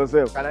trouble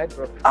yourself. Can I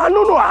drop you?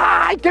 No.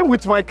 I came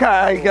with my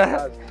car.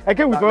 I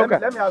came with my car.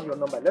 Let me have your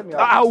number.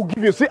 I will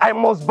give you. See, I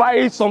must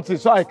buy something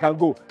so I can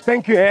go.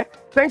 Thank you.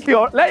 Thank you.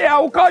 I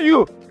will call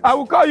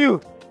you.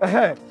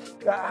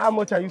 How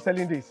much are you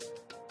selling this?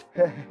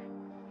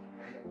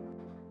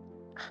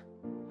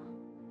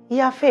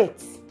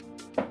 Faith.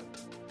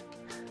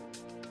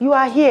 You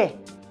are here.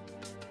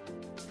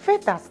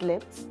 Faith has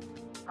slept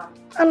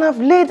and I've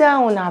laid her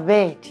on her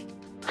bed.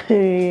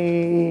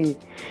 Hey,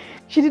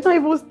 she did not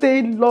even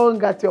stay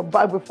long at your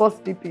back before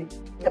sleeping.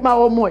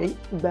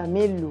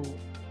 Bamelo.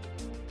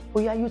 Oh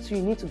yeah, you two,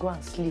 you need to go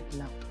and sleep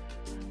now.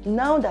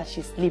 Now that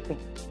she's sleeping.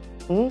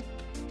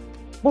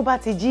 Bó bá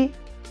ti jí,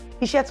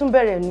 iṣẹ́ tún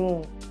bẹ̀rẹ̀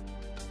nù.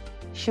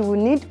 She will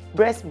need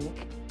breast milk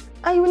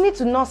and you will need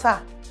to nurse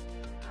her.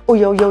 Oh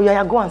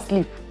yeah, go and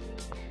sleep.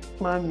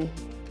 Mommy,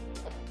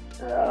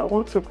 I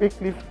want to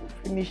quickly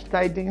finish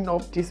tidying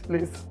up this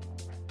place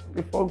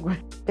before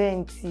going.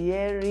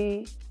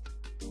 Domiciliary,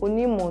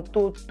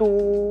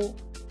 Onimototo.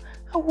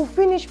 I will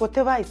finish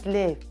whatever is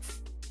left.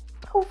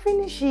 I will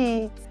finish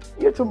it.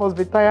 You two must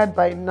be tired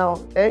by now.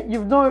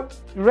 You've not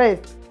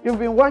rest. You've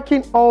been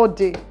working all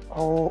day.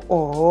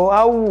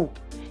 Oh.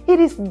 It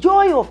is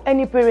joy of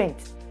any parent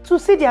to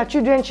see their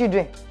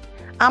children.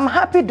 I'm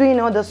happy doing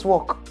all this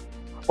work.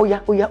 Oh yeah.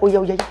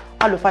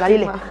 Hello,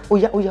 Faralile.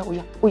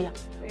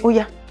 Oh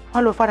yeah.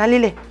 Hello,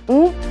 Faralile.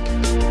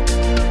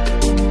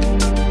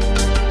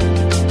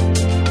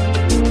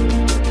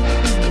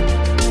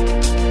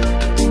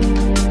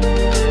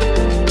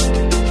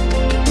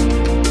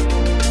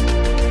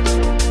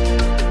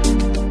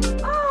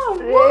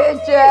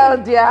 Rachel,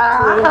 dear,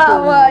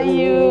 how are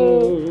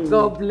you?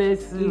 God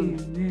bless you.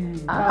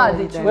 How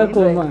did you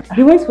welcome, man.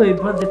 He went for a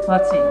birthday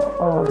party.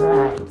 All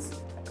right.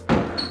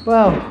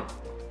 Wow.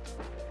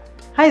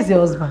 How is your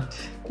husband?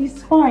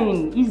 He's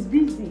fine. He's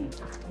busy.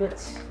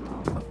 But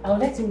I'll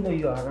let him know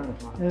you're around.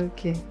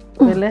 Okay.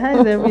 Well, how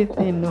is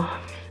everything?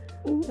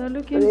 You're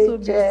looking so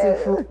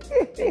beautiful.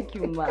 Thank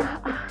you, ma.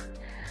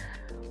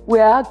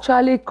 We're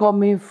actually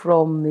coming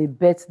from a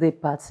birthday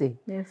party.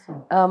 Yes,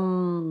 sir.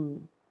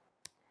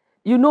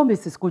 You know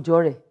Mrs.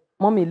 Kujore,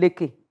 Mommy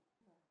Leke.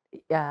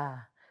 Yeah.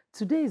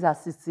 Today is her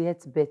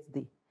 68th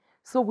birthday.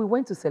 So we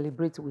went to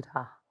celebrate with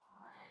her.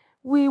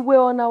 We were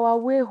on our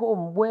way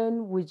home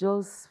when we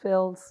just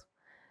felt,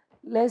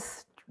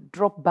 let's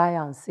drop by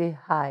and say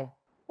hi.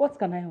 What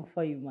can I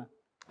offer you, ma?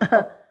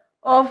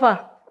 Offer.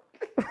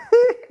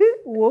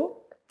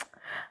 Wo?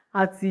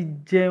 Àti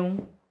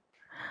jẹun.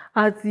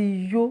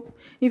 Àti yó.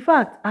 In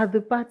fact, at the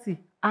party,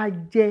 a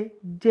jẹ.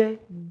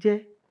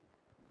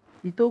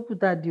 Ìtókù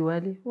tá di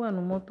wálé, wà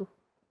no mọ́tò.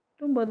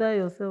 Don't bother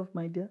yourself,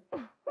 my dear.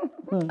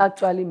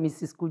 Actually,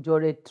 Mrs.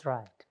 Kujore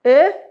tried.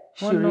 Eh?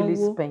 She really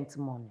spent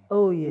money.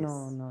 Oh, yes.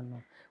 No.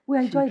 We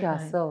enjoyed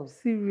ourselves.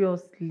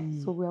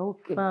 Seriously. So we're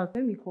okay. Let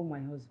me call my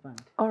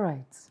husband. All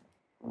right.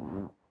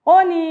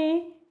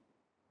 Honey!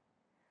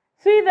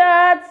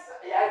 Sweetheart!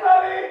 Yes,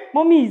 honey!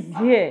 Mommy is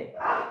here.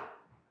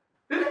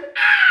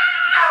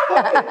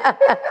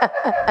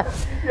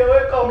 You're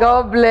welcome.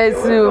 God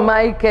bless you,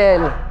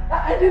 Michael.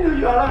 I didn't know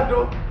you were around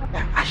though.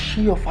 Has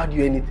she offered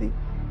you anything?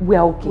 We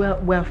are okay.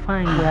 We're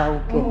fine. We are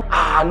okay.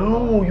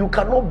 No, you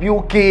cannot be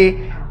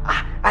okay.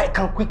 I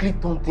can quickly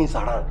turn things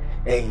around.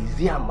 Is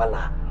it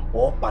amala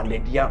or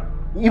pounded yam?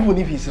 Even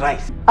if it's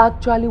rice.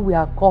 Actually, we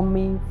are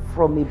coming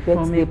from a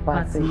birthday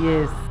party.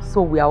 Yes.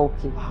 So we are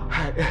okay.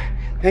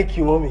 Thank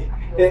you, mommy.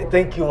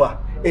 Thank you, ma.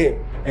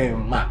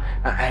 Ma,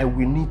 I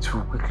will need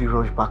to quickly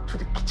rush back to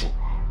the kitchen.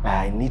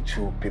 I need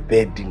to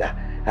prepare dinner.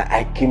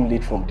 I came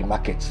late from the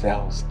market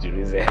sales.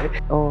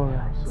 All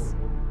right.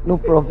 No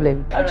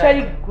problem.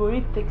 Actually,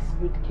 Gurrantee takes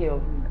good care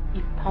of me.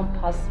 He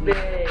pampers me.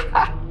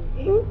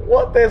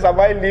 What else am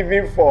I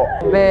living for?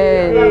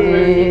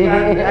 Baby.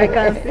 I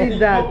can see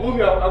that.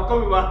 Mommy, I'm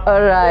coming, ma.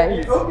 All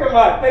right. Okay,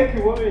 ma. Thank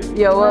you, mommy.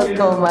 You're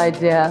welcome, my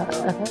dear.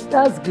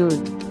 That's good.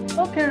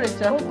 Okay,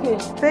 Rachel. Okay.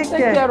 Take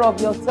care of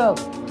yourself.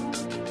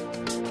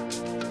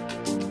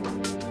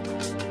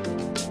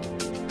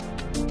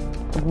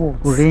 Oh,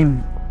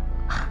 Gurrantee,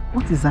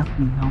 what is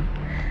happening now?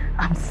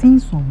 I'm seeing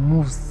some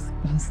moves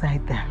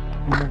inside there.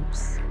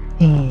 Moves.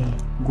 Hey,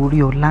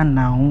 Gurriola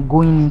now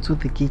going into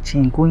the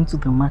kitchen, going to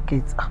the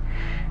market.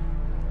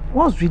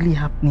 What's really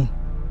happening?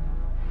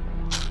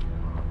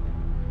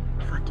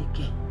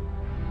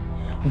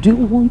 Do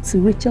you want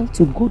Rachel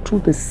to go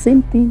through the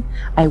same thing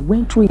I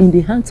went through in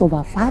the hands of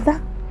her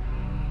father?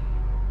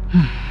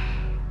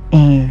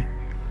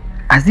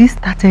 Has he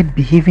started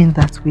behaving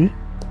that way?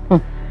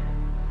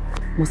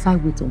 Must I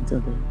wait until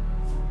then?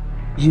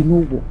 You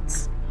know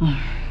what?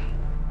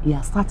 He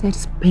has started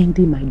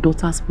spending my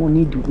daughter's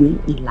money the way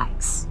he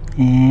likes.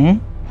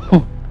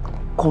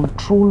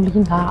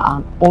 Controlling her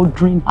and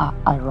ordering her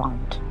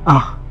around.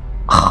 I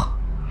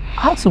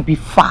have to be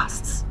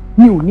fast.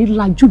 So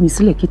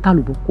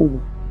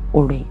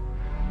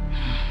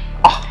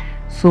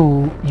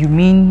you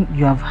mean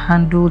you have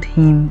handled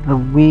him the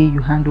way you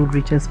handled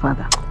Rachel's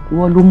father?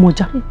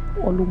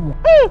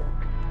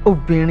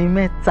 Obìnrin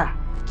mẹ́ta.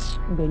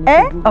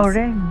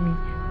 Ọ̀rẹ́ mi.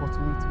 But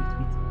wait.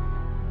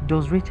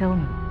 Does Rachel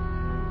know?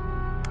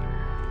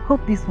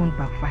 Hope this won't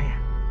backfire.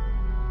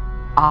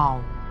 Ow.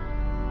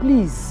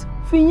 Please,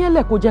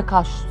 finyele kó jẹ́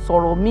ká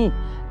sọ̀rọ̀ mi.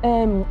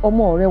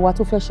 Ọmọ ọ̀rẹ́ wa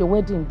tó fẹ́ ṣe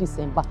wedding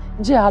December.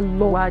 Jẹ́ a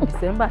lọ. Wá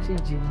December ṣe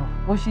jìnnà.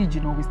 Ó ṣì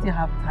jìnnà, we still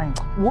have time.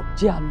 Wo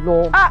jẹ́ a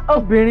lọ.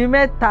 Obìnrin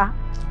mẹ́ta.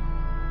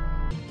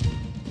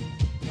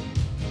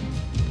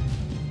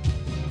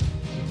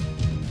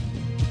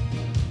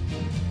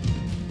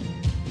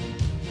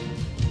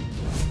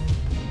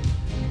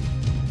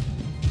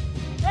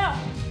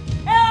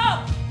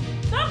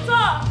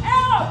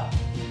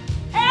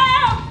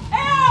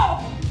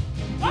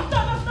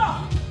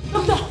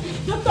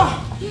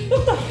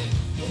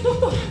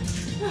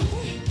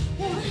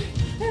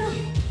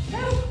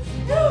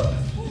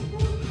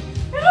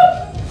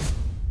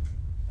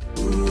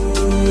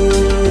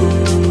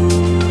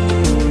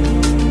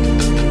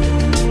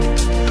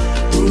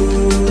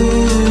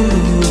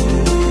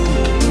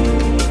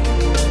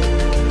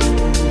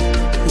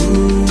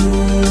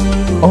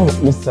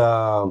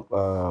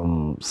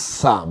 Mr.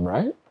 Sam,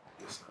 right?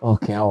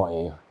 Okay, how are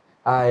you?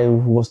 I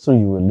was told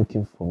you were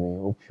looking for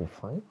me. Hope you're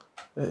fine.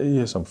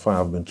 Yes, I'm fine.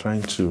 I've been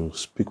trying to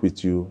speak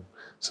with you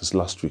since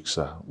last week,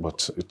 sir,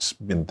 but it's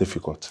been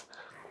difficult.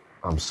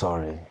 I'm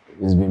sorry.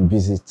 It's been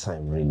busy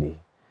time, really.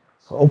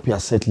 So I hope you are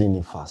settling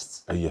in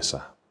fast. Yes,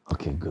 sir.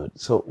 Okay, good.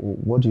 So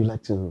what do you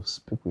like to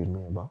speak with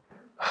me about?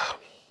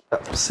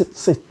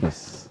 Sit,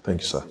 please.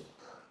 Thank you, sir.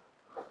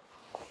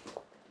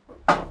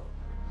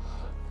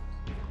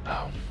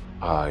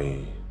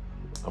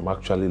 I'm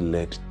actually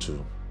led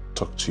to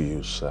talk to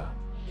you, sir.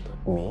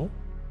 Me?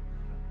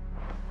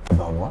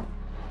 About what?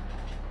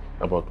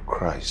 About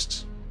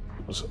Christ.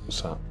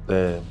 Sir,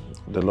 the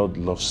Lord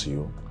loves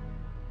you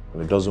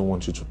and He doesn't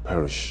want you to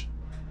perish.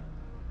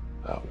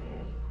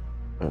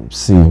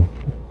 See,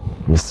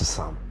 Mr.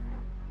 Sam,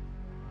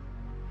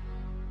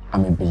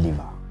 I'm a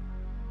believer.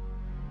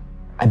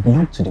 I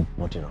belong to the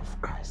body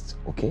of Christ,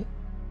 okay?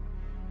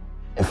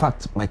 In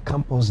fact, my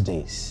campus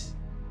days,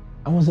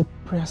 I was a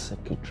prayer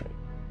secretary.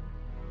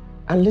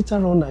 And later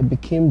on, I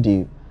became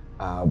the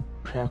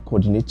prayer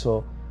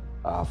coordinator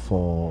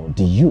for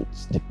the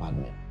youth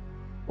department.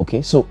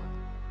 Okay, so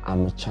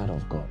I'm a child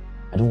of God.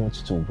 I don't want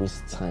you to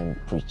waste time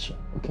preaching,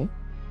 okay?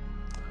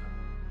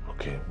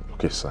 Okay,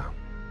 sir.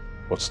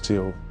 But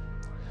still,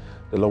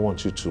 the Lord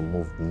wants you to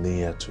move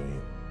near to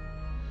him.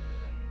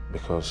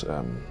 Because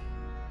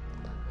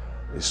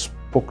he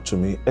spoke to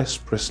me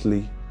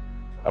expressly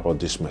about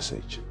this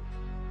message.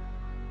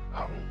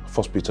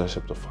 1 Peter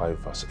chapter 5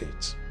 verse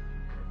 8.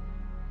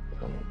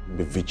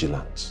 Be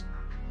vigilant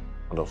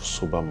and of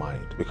sober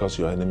mind, because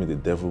your enemy the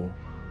devil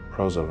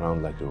prowls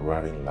around like a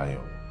roaring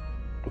lion,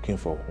 looking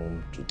for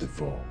whom to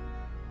devour.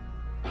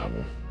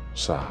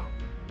 Sir,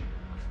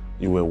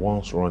 you were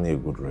once running a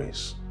good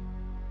race.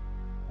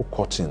 Who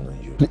caught in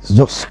on you? Please,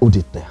 just hold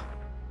it there.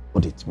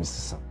 Hold it, Mr.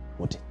 Sam.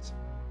 Hold it.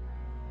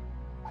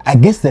 I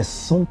guess there's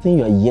something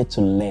you're yet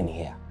to learn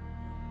here.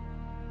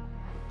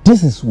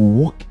 This is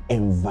work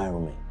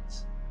environment,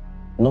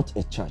 not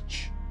a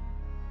church.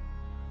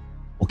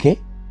 Okay?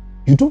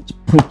 You don't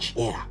preach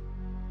here.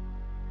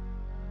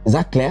 Is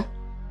that clear?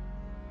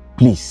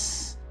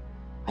 Please,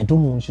 I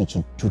don't want you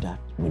to do that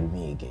with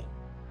me again.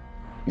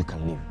 You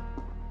can leave.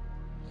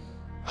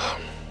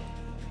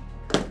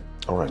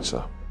 All right,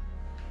 sir.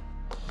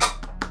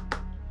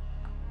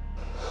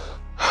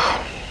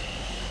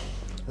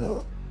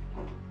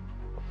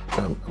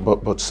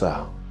 But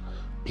sir,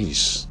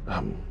 please,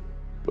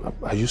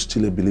 are you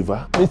still a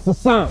believer? Mr.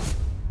 Sam,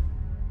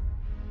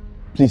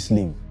 please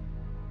leave.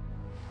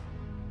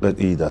 Let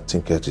he that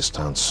thinketh he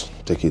stands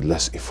take it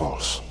lest he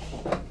falls.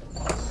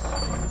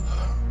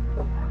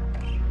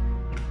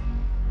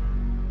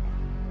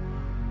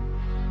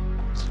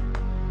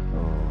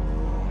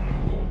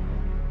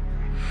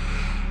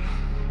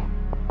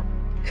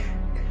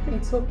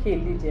 It's okay,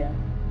 Lydia.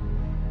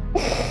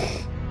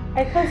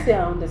 I can't say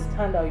I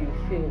understand how you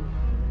feel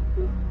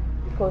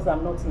because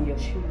I'm not in your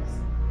shoes.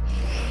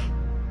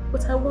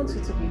 But I want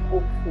you to be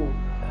hopeful.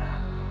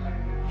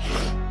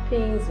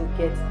 Things will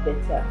get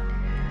better.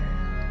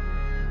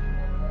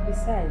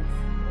 Besides,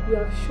 you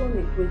have shown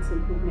a great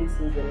improvement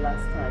since the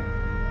last time.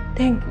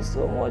 Thank you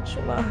so much,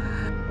 Ma.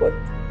 But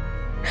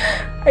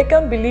I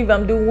can't believe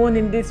I'm the one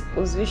in this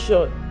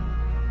position.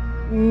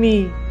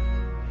 Me.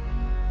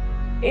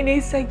 In a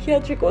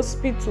psychiatric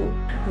hospital.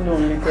 No,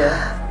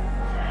 Lydia.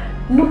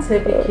 Not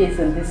every case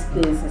in this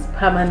place is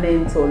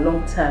permanent or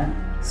long-term.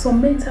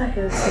 Some mental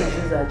health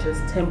issues are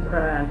just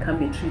temporary and can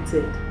be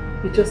treated.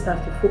 You just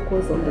have to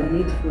focus on the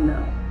needful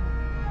now.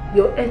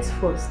 Your health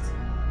first,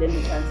 then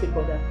you can take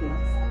other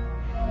things.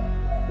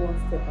 One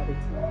step at a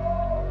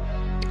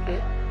time.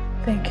 Okay?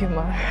 Thank you,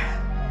 Ma.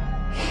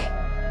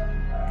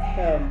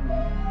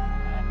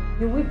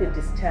 You will be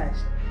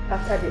discharged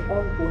after the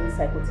ongoing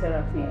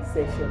psychotherapy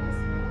sessions.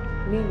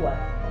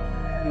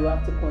 Meanwhile, you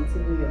have to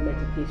continue your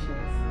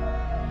medications.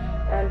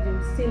 And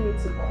you still need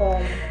to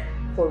come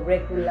for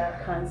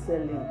regular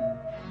counseling.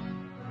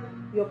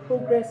 Your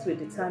progress will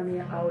determine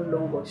how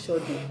long or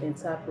short the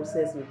entire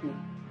process will be.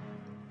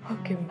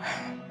 Okay, Ma.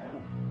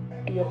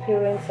 Your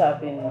parents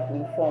have been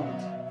informed.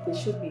 They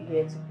should be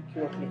here to pick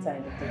you up later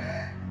in the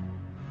day.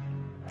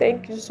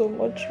 Thank you so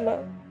much, Ma.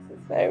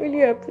 I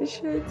really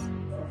appreciate it.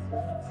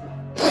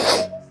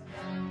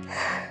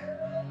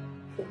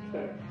 Take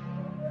care.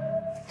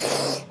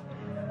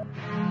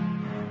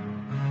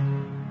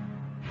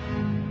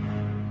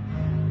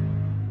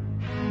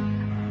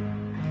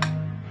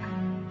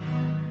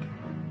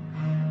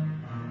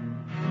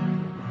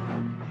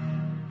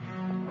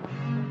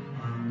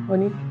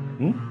 Honey,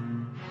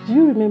 do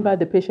you remember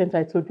the patient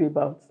I told you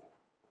about?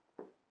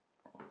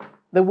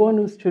 The one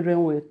whose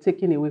children were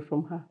taken away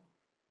from her?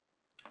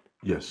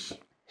 Yes.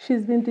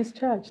 She's been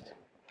discharged.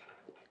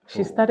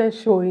 She started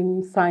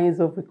showing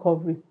signs of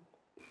recovery.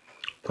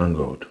 Thank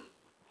God.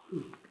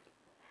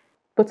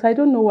 But I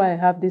don't know why I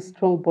have this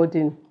strong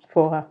burden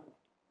for her.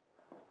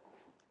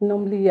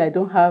 Normally, I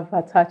don't have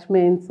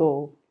attachments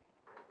or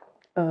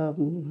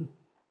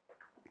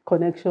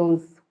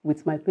connections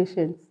with my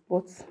patients.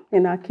 But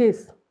in her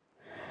case,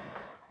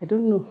 I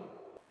don't know.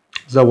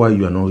 Is that why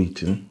you are not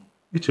eating?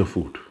 Eat your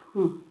food.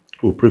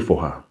 We'll pray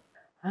for her.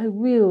 I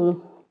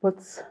will,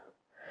 but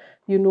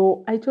you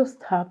know, I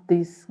just have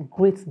this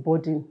great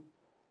burden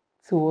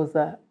towards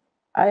her.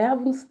 I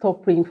haven't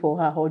stopped praying for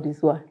her all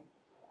this while,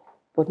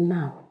 but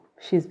now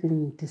she's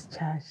been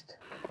discharged.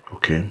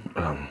 Okay,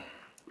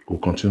 we'll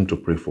continue to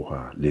pray for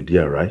her.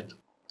 Lydia, right?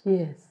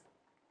 Yes.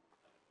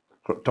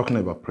 Talking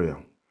about prayer,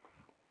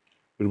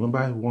 remember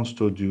I once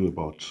told you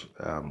about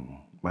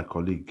my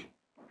colleague,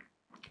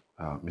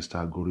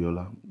 Mr.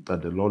 Gurrantee,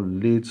 that the Lord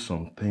laid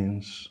some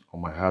things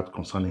on my heart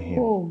concerning him.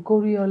 Oh,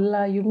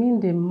 Gurrantee, you mean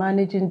the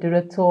managing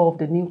director of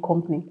the new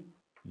company?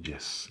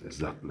 Yes,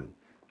 exactly.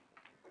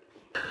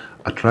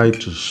 I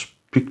tried to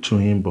speak to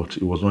him, but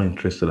he was not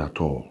interested at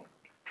all.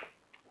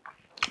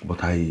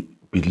 But I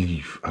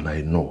believe and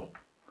I know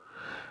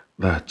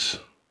that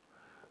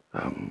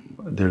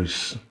there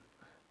is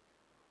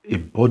a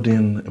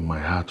burden in my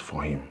heart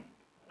for him.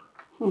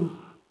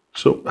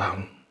 So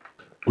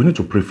we need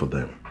to pray for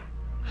them.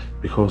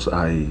 Because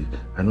I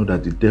know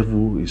that the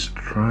devil is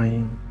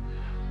trying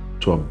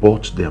to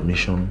abort their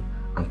mission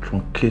and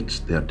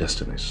truncate their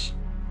destinies.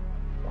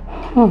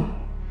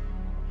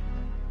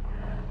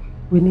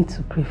 We need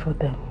to pray for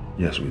them.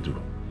 Yes, we do.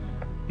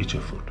 Eat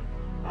your food.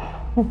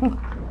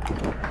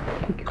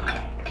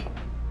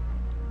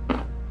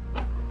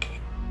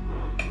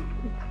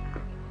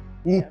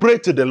 We'll pray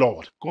to the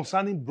Lord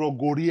concerning Bro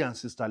Gori and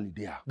Sister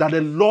Lydia, that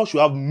the Lord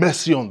should have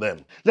mercy on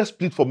them. Let's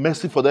plead for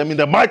mercy for them in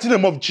the mighty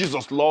name of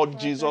Jesus, Lord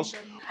Jesus.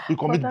 We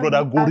commit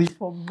Brother Gori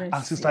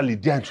and Sister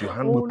Lydia into your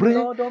hand. We pray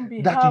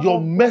that your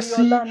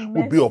mercy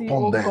will be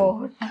upon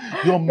them.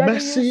 Your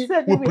mercy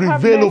will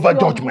prevail over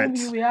judgment.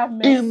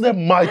 In the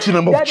mighty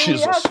name of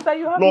Jesus.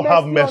 Lord,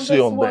 have mercy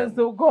on them.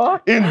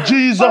 In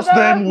Jesus'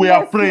 name we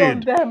are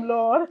praying.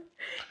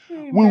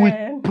 We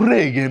will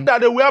pray again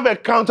that they will have an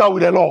encounter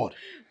with the Lord.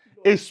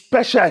 A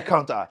special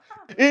encounter.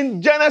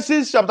 In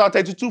Genesis chapter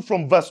 32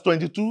 from verse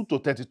 22 to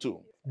 32,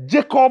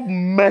 Jacob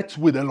met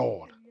with the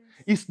Lord.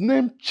 His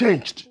name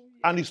changed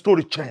and his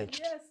story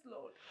changed.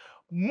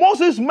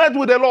 Moses met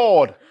with the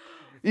Lord.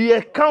 He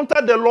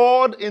encountered the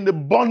Lord in the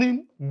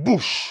burning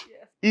bush.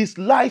 His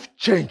life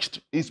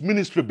changed. His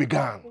ministry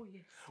began.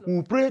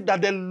 We pray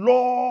that the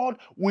Lord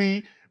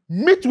will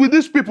meet with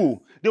these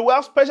people. They will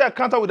have special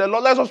encounter with the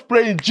Lord. Let us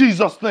pray in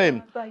Jesus'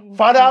 name.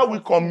 Father, we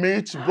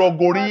commit Bro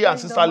Gori and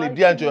Sister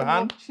Lydia into your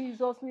hand.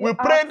 We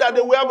pray that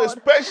they will have a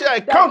special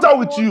encounter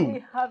with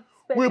you.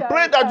 We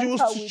pray that you will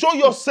show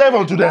yourself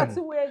unto them.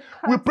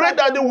 We pray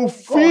that they will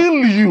feel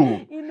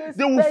you.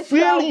 They will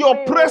feel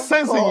your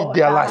presence in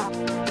their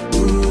life.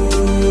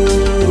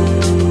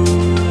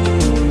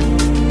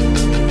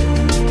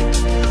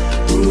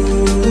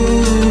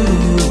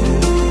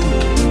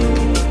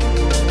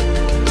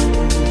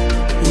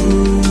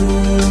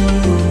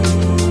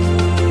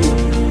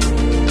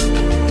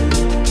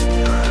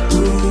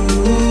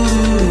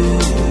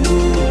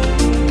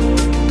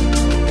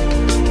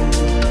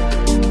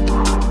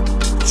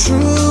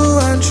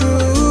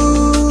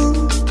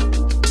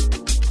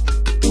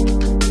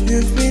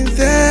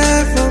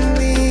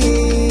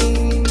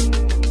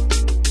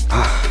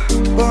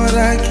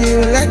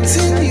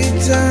 Letting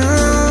you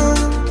down.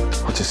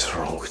 What is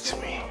wrong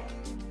with me?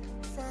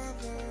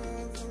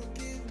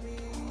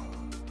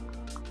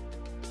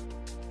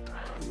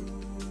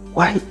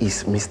 Why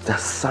is Mr.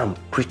 Sam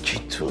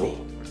preaching to me?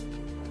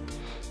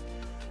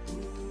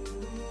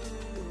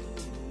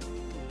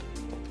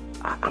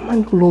 Am I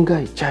no longer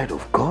a child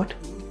of God?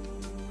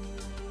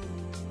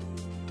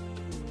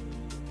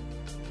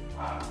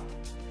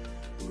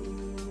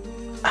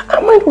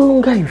 Am I no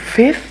longer in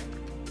faith?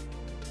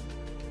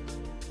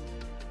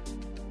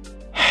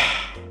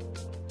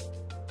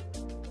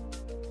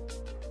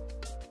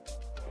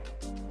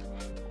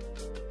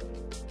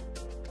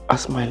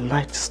 As my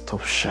light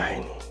stops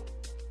shining,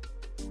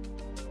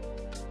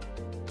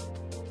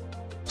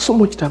 so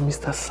much that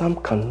Mr. Sam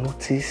can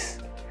notice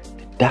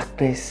the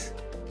darkness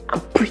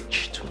and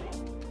preach to me.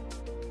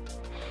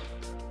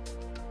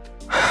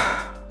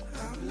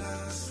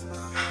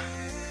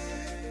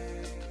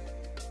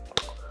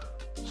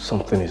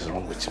 Something is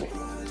wrong with me.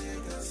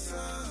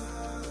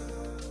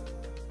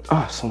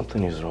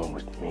 Something is wrong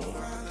with me.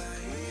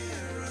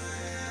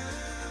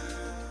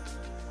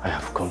 I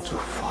have gone too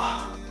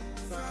far.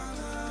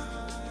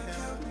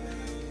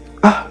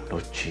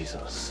 Lord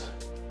Jesus.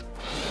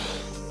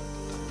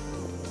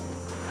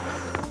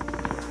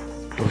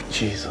 Lord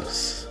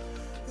Jesus.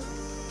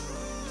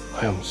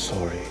 I am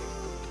sorry.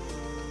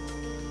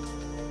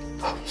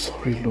 I'm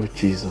sorry, Lord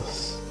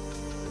Jesus.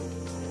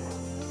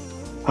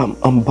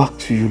 I'm back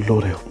to you,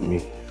 Lord, help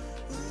me.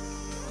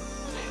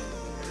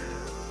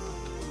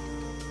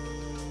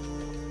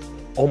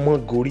 Omo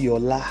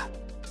Gurriola,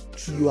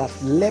 you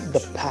have left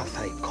the path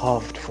I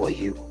carved for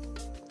you.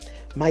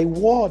 My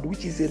word,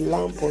 which is a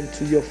lamp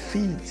unto your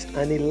feet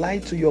and a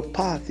light to your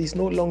path, is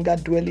no longer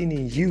dwelling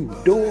in you,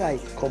 though I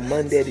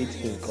commanded it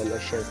in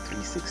Colossians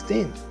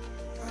 3:16.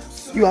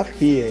 You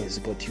have ears,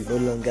 but you no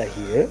longer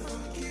hear.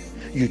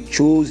 You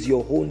chose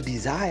your own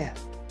desire.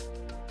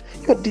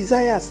 Your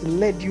desire has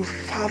led you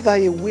farther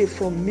away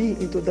from me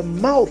into the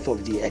mouth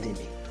of the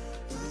enemy.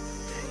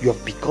 You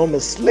have become a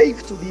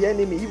slave to the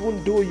enemy,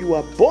 even though you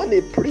are born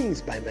a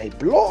prince by my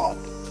blood.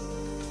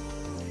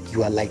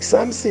 You are like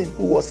Samson,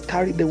 who was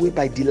carried away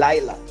by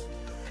Delilah.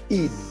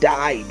 He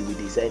died with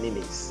his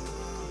enemies.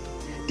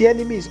 The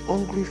enemy is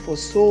hungry for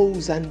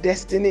souls and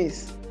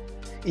destinies.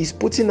 He's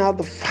putting out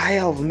the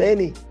fire of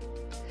many.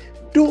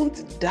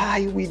 Don't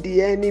die with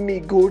the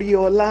enemy,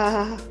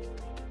 Gurriola.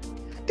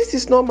 This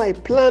is not my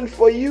plan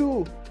for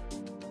you.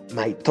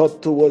 My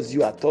thought towards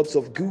you are thoughts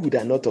of good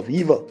and not of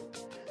evil.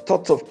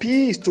 Thoughts of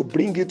peace to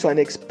bring you to an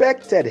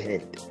expected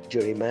end.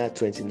 Jeremiah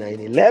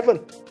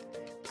 29:11.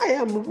 I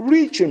am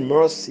rich in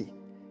mercy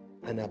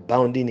and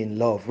abounding in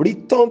love.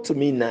 Return to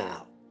me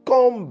now.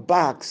 Come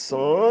back,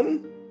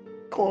 son.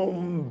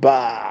 Come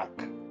back.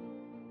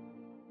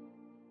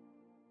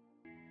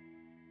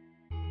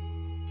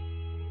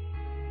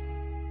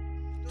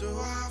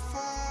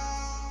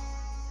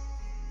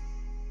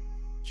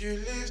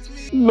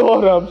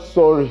 Lord, I'm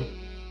sorry.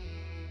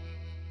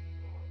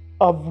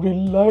 I've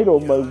relied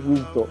on my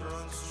wisdom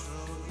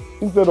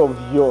instead of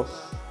yours.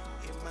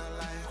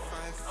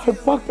 I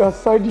packed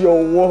aside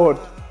your word,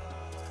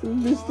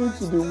 listening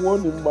to the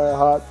one in my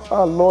heart.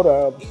 Lord,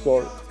 I am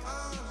sorry.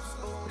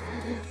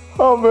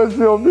 Have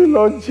mercy on me,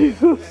 Lord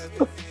Jesus.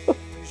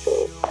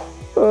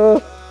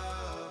 Lord,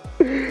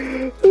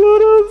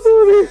 I'm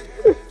sorry.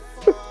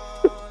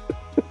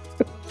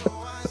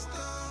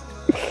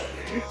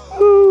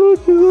 Oh,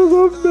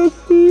 Lord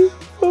Jesus,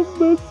 have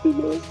mercy,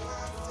 Lord.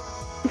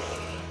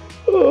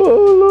 Oh,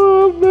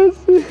 Lord, have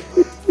mercy.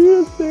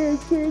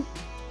 Yes.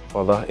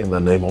 Father, in the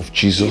name of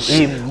Jesus,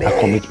 Amen. I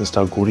commit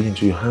Mr. Guri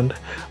into your hand.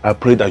 I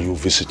pray that you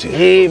visit him.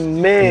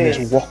 Amen. In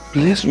his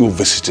workplace, you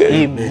visit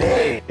him.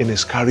 Amen. In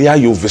his career,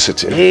 you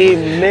visit him.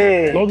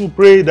 Amen. Lord, we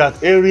pray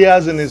that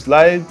areas in his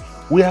life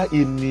where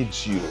he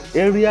needs you,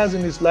 areas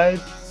in his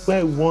life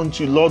where he wants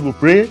you, Lord, we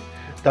pray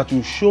that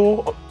you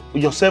show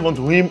yourself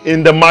unto him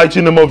in the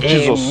mighty name of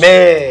Jesus.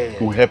 Amen.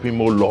 To help him,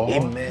 O Lord.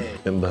 Amen.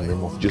 In the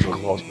name of Jesus,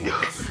 Lord. In the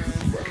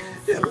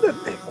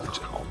name of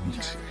Jesus,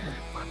 commit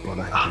my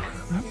brother. I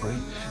pray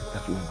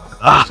that you will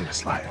manifest in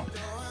his life.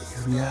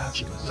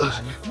 Areas in his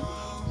life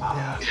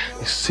where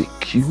he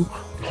seek you,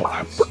 Lord,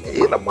 I pray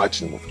in the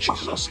mighty name of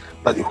Jesus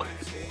that you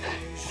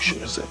show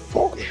yourself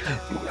for you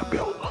will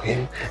appear on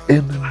him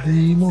in the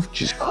name of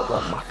Jesus.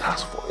 What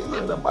matters for him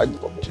in the mighty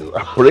name of Jesus.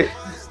 I pray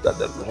that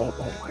the Lord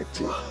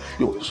Almighty,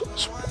 you will solve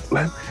this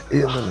problem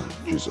in the name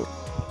of Jesus.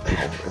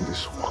 In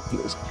this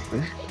workplace, I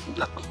pray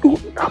that you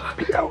will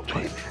appear to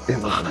him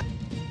in the name.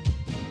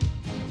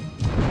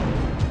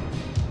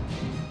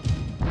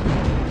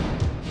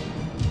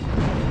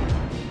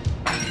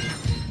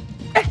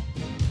 Hey,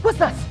 what's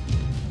that?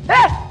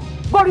 Hey,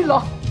 Gorilla,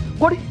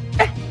 Gori.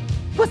 Hey,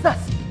 what's that?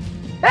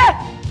 Hey,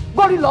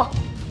 Gorilla,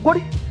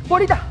 Gori,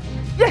 Gorida.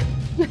 Yeah.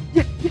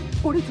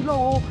 Gori to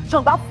low,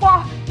 Shanga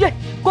far. Yeah,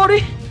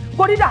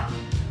 Gorida.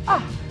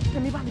 Ah,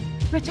 let me buy me.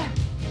 Rachel,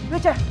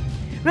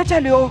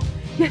 yo.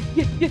 Yeah.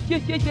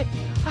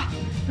 Ah,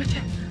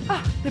 Rachel.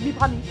 Ah, let me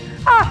buy me.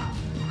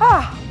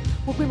 Ah.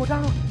 Mogbe.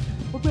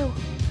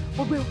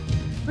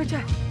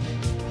 Rachel.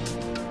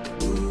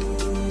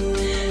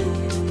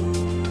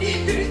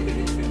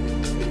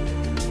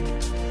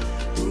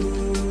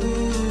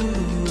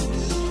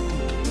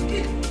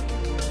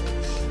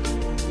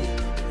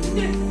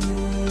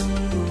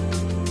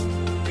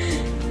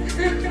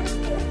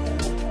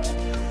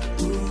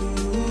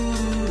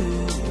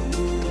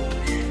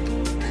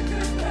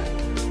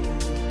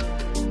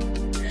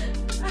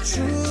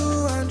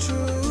 True and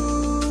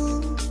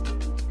true.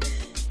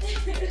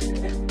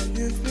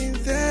 You've been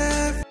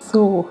there.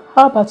 So,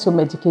 how about your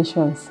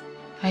medications?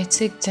 I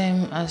take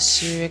them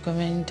as you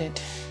recommended.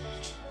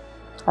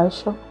 Are you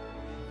sure?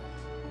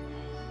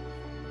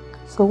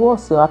 So,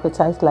 what's your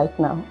appetite like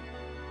now?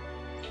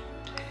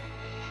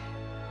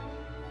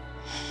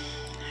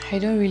 I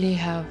don't really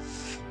have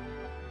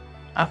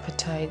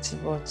appetite,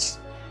 but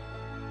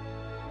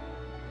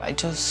I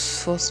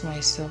just force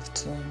myself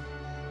to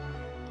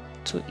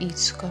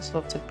eat because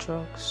of the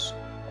drugs.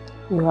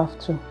 You have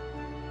to.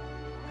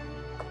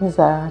 Things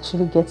are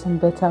actually getting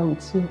better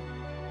with you.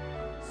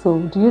 So,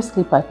 do you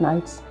sleep at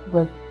night?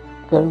 Well,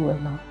 very well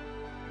now.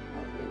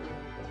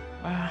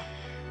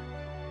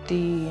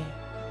 The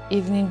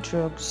evening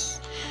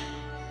drugs,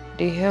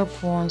 they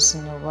help once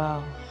in a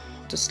while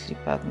to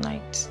sleep at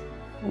night.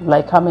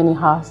 Like how many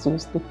hours do you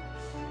sleep?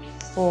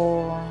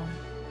 4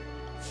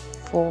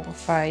 or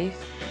 5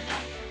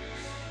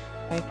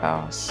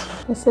 hours.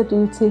 I said, do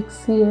you take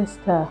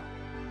siesta?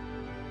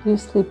 Do you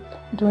sleep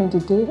during the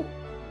day?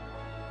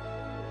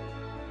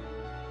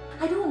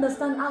 I don't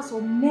understand how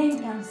some men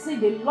can say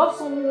they love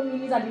someone 1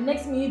 minute and the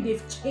next minute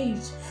they've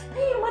changed. Can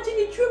you imagine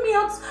they threw me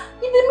out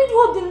in the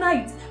middle of the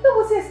night? Where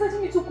was he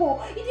expecting me to call?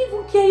 He didn't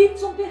even care if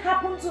something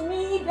happened to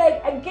me, if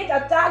like I get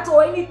attacked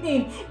or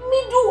anything.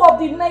 Middle of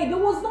the night, there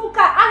was no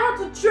car. I had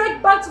to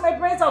trek back to my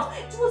parents' house.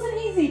 It wasn't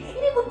easy. He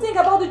didn't even think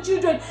about the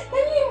children.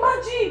 Can you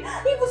imagine?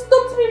 He even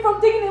stopped me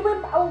from taking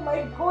away. Oh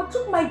my God,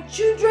 took my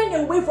children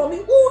away from me.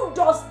 Who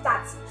does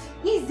that?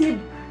 He's a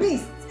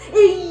beast, a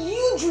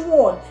huge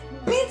one.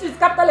 Beast with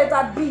capital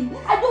letter B.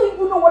 I don't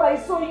even know what I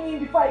saw in him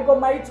before I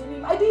got married to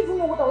him. I don't even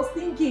know what I was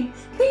thinking.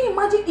 Can you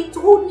imagine? He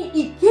told me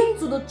he came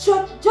to the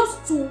church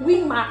just to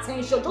win my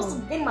attention, just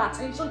to gain my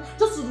attention,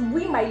 just to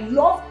win my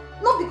love.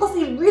 Not because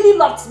he really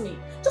loved me,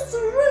 just to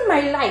ruin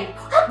my life.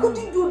 How could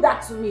he do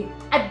that to me?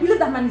 I believe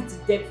that man is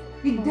the devil.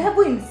 The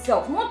devil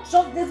himself, not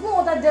just, there's no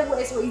other devil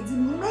as well, it's the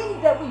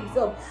main devil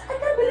himself. I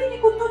can't believe he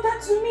could do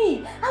that to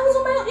me. I was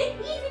on my own. If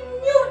he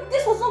knew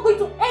this was not going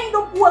to end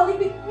up well, if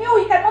he knew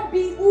he cannot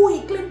be who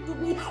he claimed to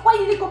be, why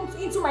did he come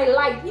into my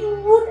life? He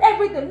ruined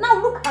everything.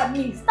 Now look at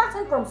me,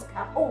 starting from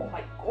scratch. Oh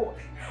my God,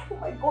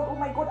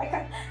 I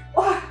can't.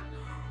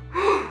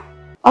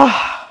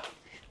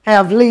 I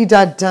have laid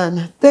her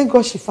down. Thank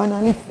God she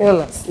finally fell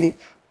asleep.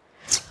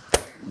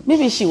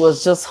 Maybe she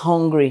was just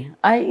hungry.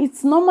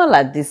 It's normal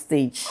at this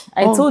stage.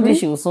 I told you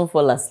she will soon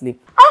fall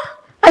asleep.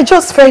 I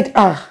just fed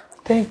her.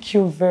 Thank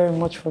you very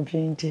much for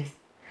being there.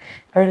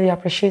 I really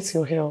appreciate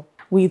your help.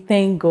 We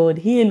thank God.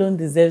 He alone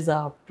deserves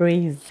our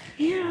praise.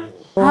 Yeah.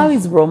 How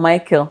is Bro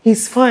Michael?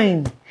 He's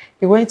fine.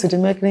 He went to the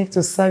mechanic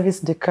to service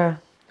the car.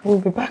 We'll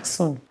be back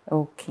soon.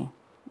 Okay.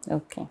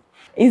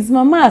 Is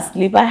Mama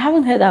asleep? I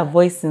haven't heard her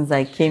voice since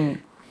I came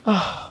in.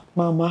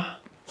 Mama.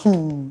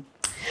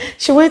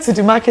 She went to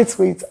the market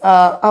with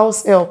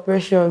house help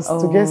Precious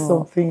to get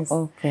some things.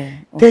 Okay.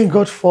 Thank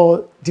God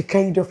for the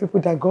kind of people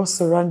that God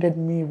surrounded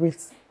me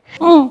with.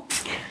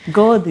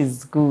 God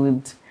is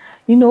good.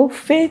 You know,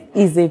 Faith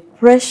is a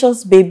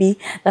precious baby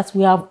that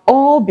we have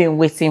all been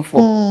waiting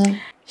for.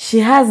 She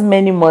has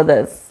many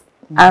mothers,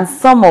 and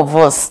some of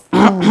us,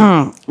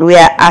 we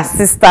are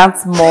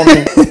assistant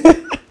mommy.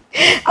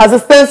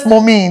 Assistant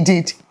mommy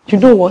indeed. You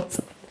know what?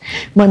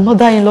 My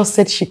mother-in-law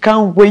said she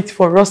can't wait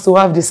for us to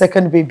have the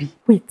second baby.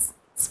 Wait,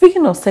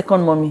 speaking of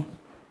second mommy,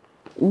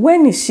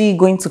 when is she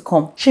going to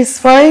come? She's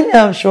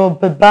fine. She'll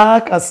be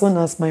back as soon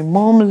as my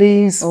mom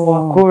leaves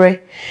for Akure.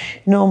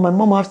 You know, my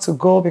mom has to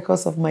go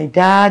because of my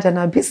dad and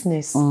her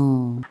business.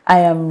 I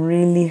am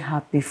really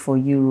happy for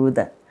you,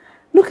 Rhoda.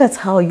 Look at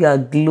how you are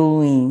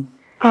glowing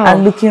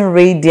and looking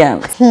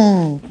radiant.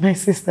 My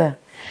sister,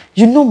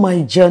 you know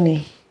my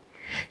journey.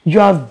 You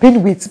have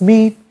been with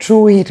me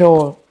through it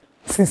all.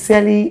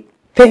 Sincerely,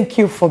 thank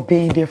you for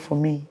being there for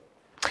me.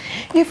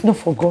 If not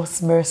for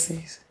God's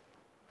mercies,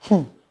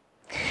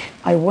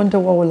 I wonder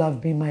what will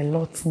have been my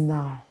lot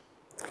now.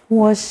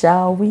 What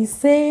shall we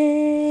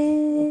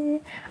say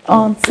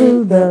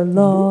unto the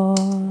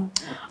Lord?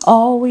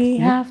 All we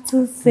have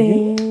to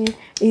say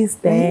is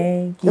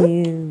thank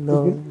you,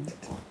 Lord.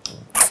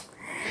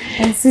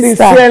 And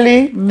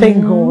sincerely,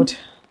 thank God.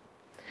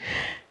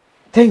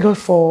 Thank God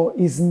for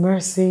His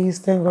mercies.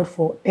 Thank God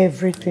for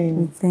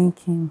everything. Thank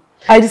Him.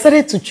 I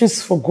decided to choose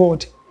for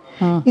God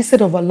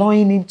instead of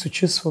allowing Him to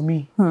choose for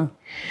me.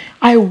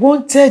 I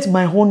wanted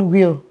my own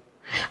will,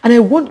 and I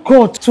want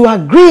God to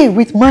agree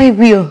with my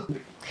will.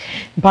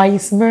 By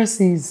His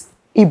mercies,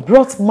 He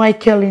brought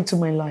Michael into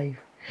my life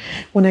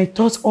when I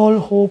thought all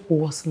hope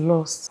was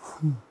lost.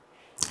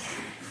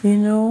 You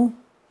know,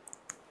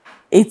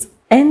 it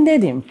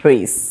ended in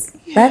praise.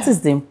 That is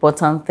the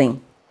important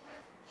thing.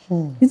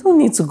 You don't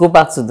need to go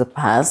back to the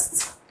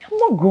past. I'm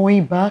not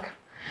going back.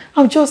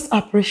 I'm just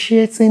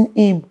appreciating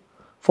Him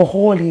for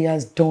all He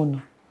has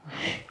done.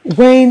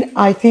 When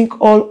I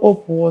think all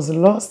hope was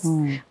lost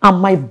and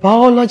my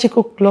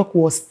biological clock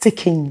was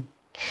ticking,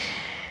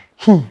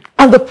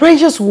 and the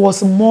pressure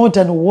was more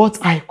than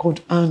what I could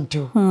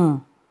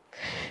handle,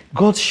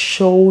 God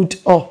showed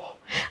up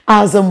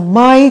as a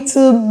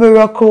mighty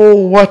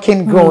miracle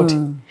working God.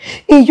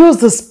 He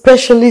used a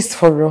specialist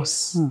for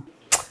us.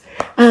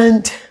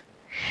 And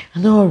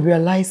now I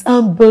realize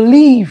and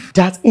believe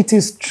that it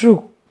is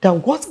true that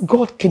what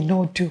God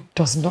cannot do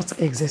does not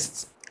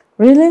exist.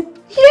 Really?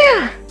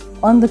 Yeah.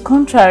 On the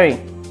contrary,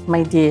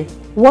 my dear,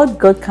 what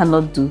God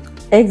cannot do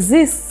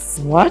exists.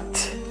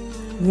 What?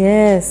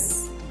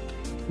 Yes.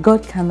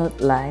 God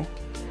cannot lie.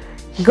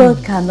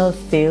 God cannot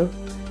fail.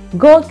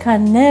 God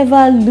can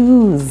never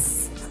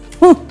lose.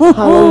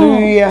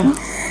 Hallelujah.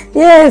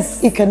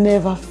 Yes. He can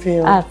never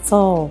fail. At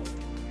all.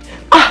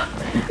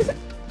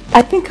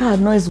 I think our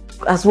noise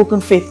has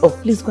woken Faith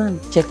up. Please go and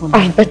check on her.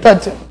 I better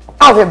do.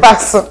 I'll be back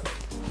soon.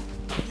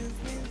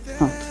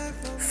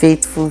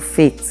 Faithful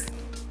Faith.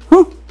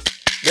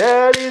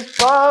 There is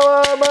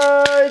power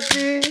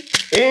mighty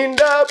in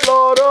the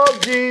blood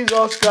of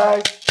Jesus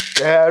Christ.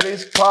 There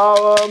is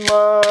power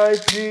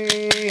mighty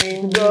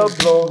in the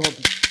blood.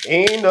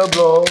 In the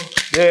blood,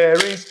 there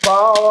is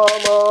power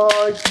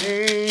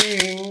mighty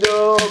in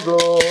the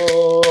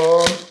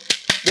blood.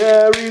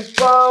 There is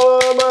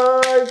power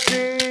mighty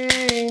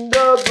in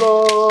the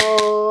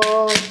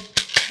blood.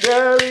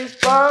 There is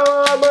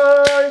power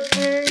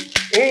mighty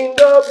in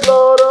the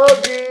blood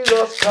of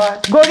Jesus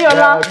Christ.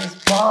 Goriola. There is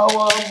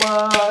power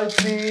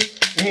mighty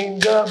in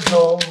the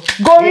blood.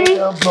 Gori. In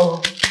the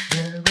blood.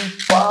 There is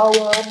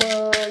power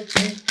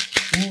mighty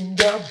in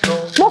the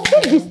blood. Must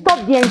we disturb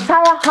the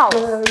entire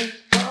house?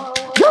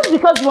 Just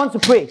because you want to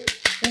pray.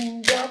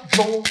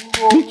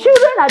 The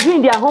children are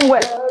doing their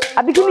homework.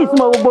 I begin with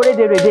small bore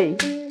day.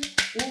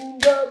 In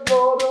the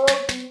blood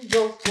of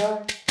Jesus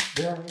Christ,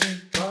 there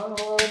is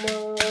power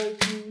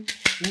mighty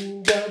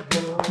in the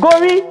blood.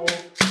 Gori.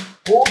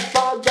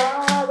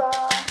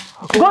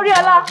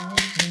 Goriola.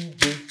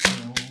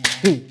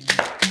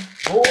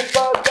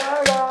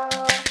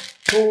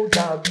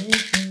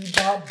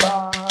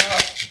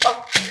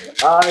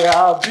 I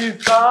have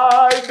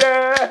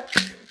decided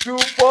to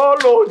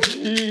follow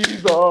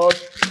Jesus.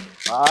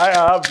 I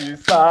have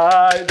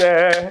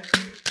decided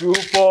to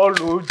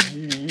follow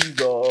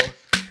Jesus.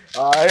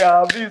 I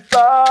have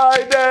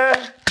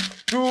decided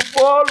to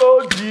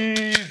follow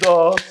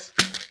Jesus.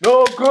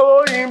 No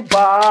going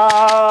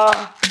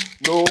back.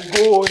 No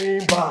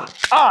going back.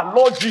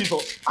 Lord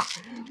Jesus.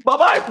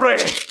 Baba, I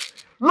pray.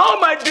 Lord,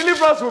 my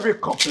deliverance will be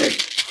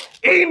complete.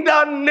 In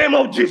the name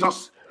of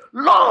Jesus.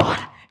 Lord,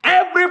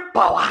 every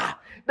power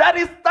that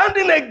is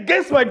standing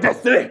against my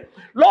destiny,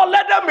 Lord,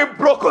 let them be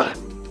broken.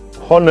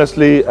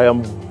 Honestly, I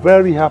am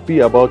very happy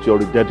about your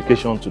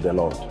rededication to the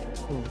Lord.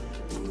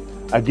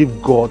 I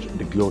give God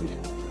the glory.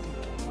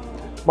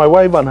 My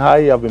wife and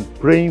I have been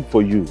praying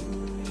for you.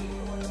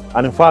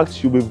 And in fact,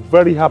 she'll be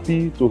very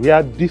happy to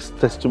hear this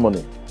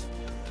testimony.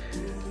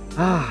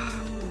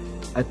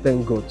 I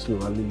thank God too.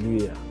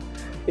 Hallelujah.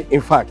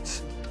 In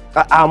fact,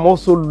 I'm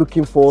also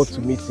looking forward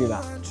to meeting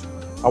her.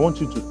 I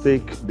want you to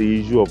take the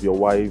issue of your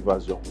wife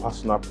as your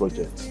personal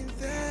project.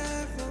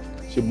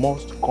 She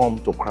must come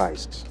to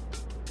Christ.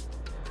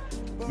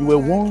 You were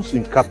once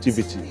in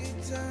captivity,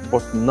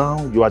 but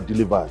now you are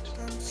delivered.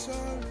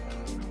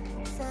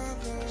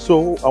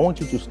 So I want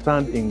you to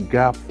stand in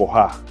gap for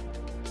her.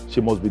 She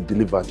must be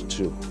delivered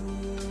too.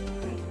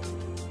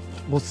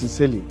 But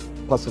sincerely,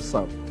 Pastor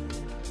Sam,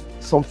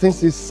 some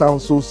things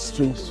sound so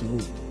strange to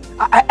me.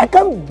 I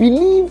can't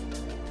believe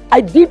I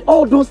did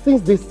all those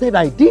things they said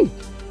I did.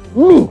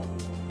 Me,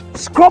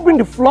 scrubbing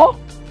the floor,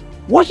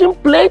 washing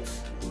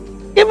plates,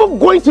 even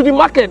going to the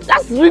market.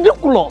 That's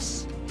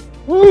ridiculous.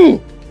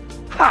 Me.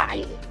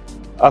 Hi.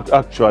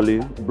 Actually,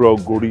 bro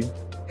Guri,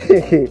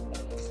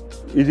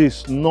 it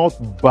is not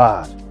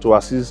bad to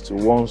assist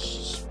one's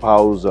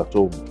spouse at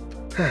home.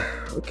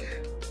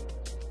 Okay.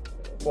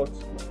 But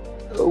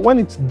when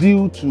it's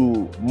due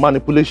to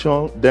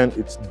manipulation, then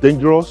it's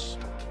dangerous,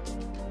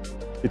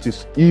 it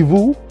is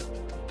evil,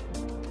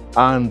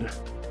 and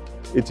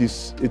it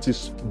is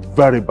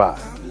very bad.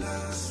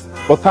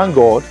 But thank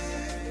God,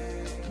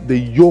 the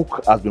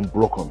yoke has been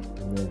broken.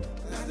 Amen.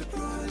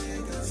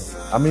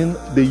 I mean,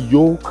 the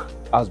yoke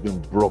has been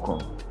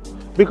broken.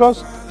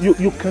 Because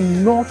you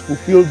cannot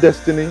fulfill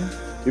destiny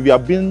if you are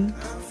being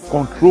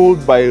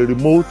controlled by a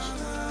remote,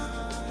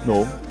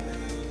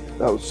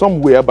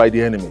 somewhere by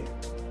the enemy.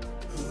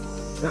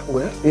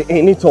 Well,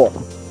 in it all,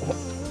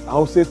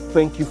 I'll say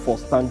thank you for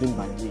standing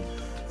by me.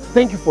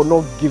 Thank you for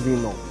not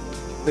giving up.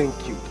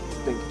 Thank you.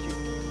 Thank you.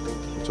 Thank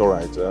you. It's all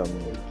right.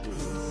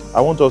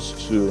 I want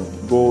us to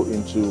go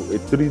into a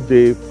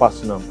 3-day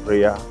fasting and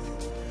prayer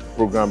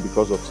program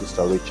because of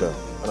Sister Rachel.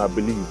 And I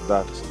believe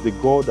that the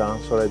God that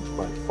answered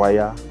by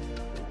fire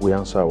will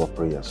answer our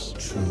prayers.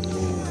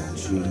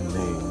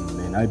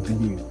 Amen. I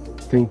believe.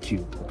 Thank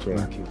you.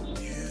 Thank you.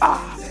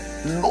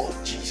 Lord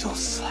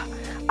Jesus,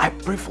 I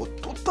pray for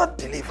total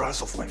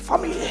deliverance of my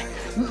family.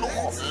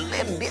 Lord,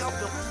 let there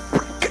be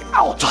breaking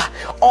out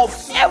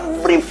of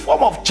every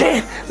form of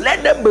chain.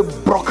 Let them be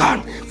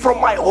broken from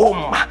my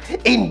home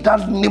in the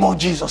name of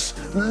Jesus.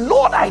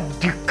 Lord, I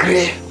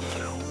decree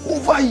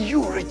over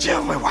you,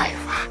 Rachel, my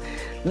wife,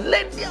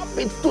 let there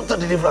be total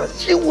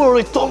deliverance. She will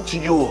return to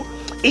you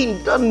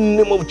in the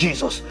name of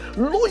Jesus.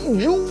 Lord,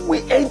 you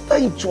will enter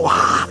into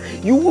her.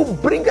 You will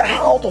bring her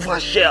out of her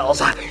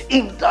shells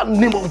in the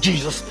name of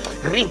Jesus.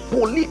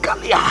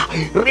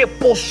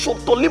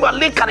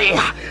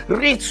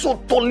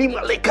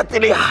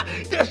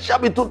 There shall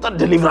be total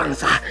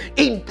deliverance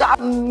in the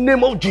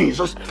name of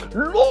Jesus.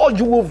 Lord,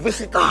 you will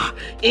visit her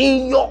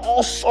in your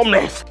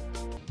awesomeness.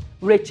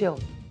 Rachel,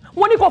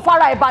 wọ́n ní kó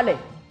fara ẹ balẹ̀.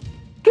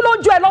 Kí ló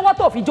ń jó ẹ lọ́wọ́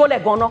tó fi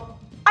jólẹ̀ gan-an?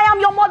 I am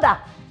your mother.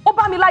 Ó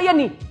bá mi láyé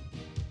ni.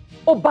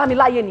 Ó bá mi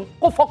láyé ni.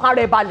 Kó fọkàn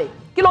rẹ balẹ̀.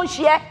 Kí ló ń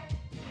ṣe ẹ́?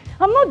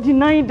 I'm not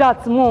denying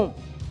that, Mom.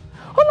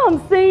 All I'm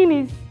saying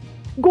is,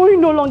 Gori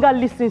no longer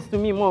listens to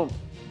me, Mom.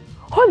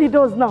 All he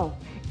does now,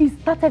 he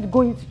started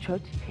going to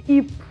church,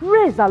 he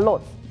prays a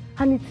lot,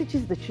 and he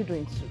teaches the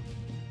children too.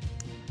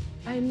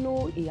 I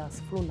know he has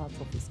flown out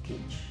of his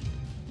cage.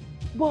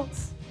 But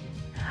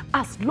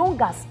as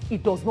long as he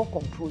does not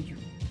control you,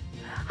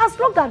 as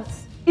long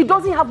as he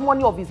doesn't have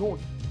money of his own,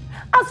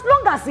 as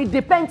long as he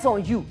depends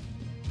on you,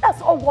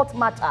 that's all what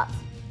matters.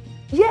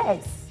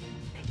 Yes,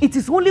 it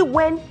is only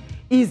when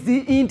he's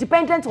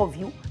independent of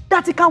you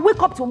that he can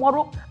wake up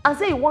tomorrow and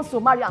say he wants to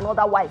marry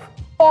another wife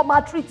or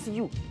maltreat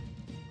you.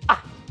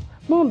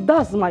 Mom,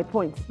 that's my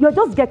point. You're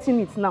just getting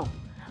it now.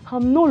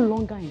 I'm no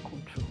longer in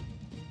control.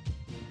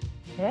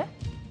 Eh?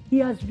 He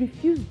has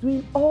refused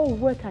doing all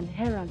work and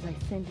errands I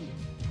send him.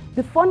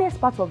 The funniest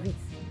part of it,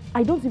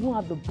 I don't even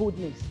have the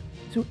boldness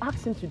to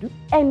ask him to do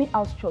any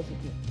house chores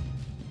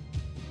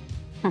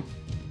again.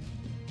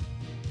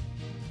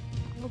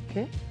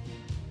 Okay.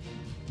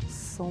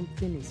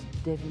 Something is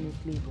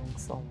definitely wrong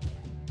somewhere.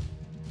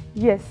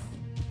 Yes,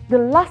 the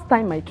last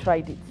time I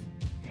tried it,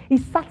 he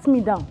sat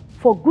me down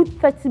for a good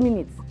 30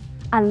 minutes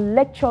and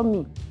lectured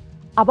me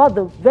about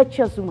the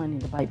virtuous woman in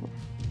the Bible.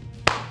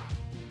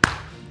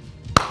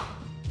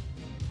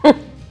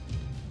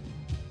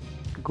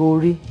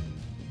 Gori,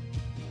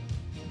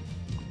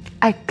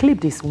 I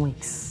clipped his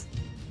wings,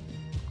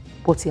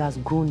 but he has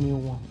grown new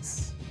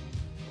ones.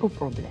 No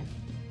problem.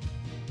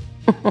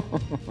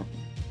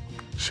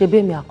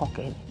 Shebe mi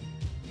akonkeni.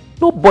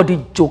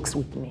 Nobody jokes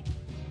with me.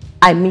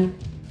 I mean,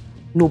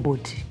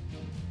 nobody.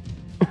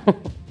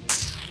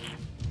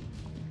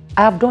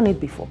 I have done it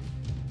before.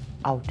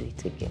 I'll do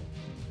it again.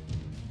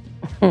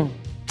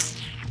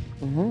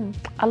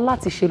 Allah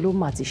ti ṣe ló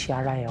máa ti ṣe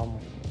ara ẹ̀ ọmọ.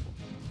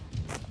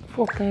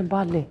 Fọkàn ẹ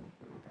balẹ̀.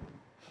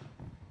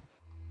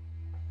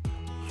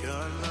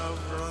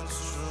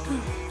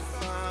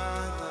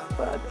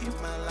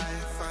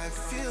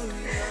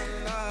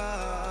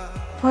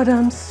 But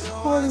I'm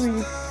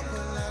sorry.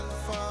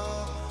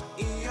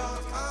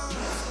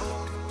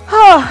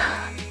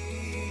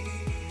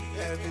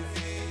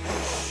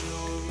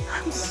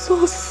 I'm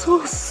so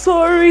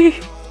sorry.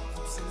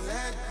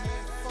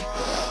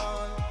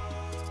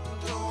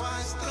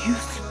 You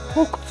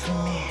spoke to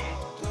me.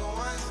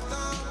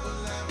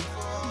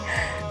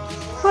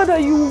 Father,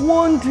 you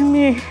warned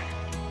me.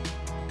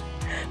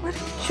 But I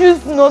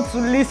choose not to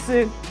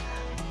listen.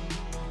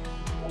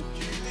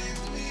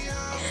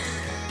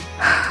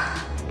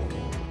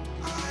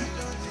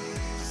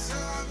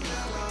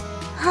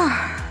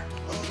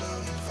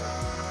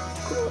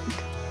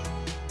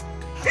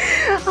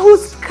 I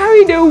was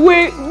carried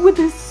away with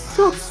the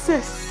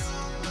success,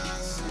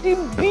 the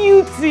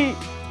beauty,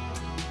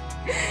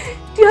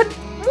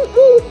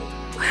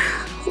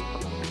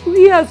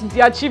 where has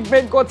the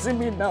achievement gotten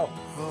me now?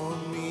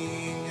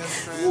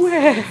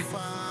 Where?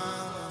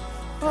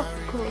 Oh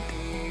God.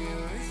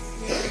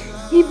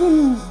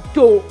 Even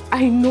though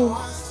I know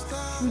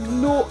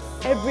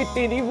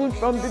everything, even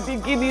from the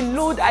beginning,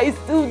 Lord, I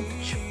still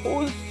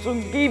chose to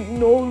give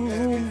no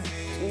room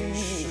to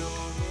you,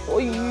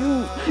 for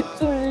you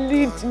to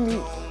lead me.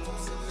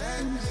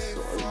 I'm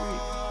sorry.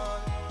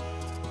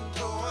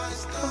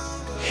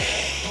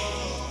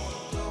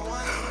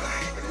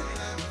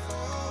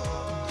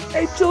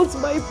 I chose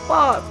my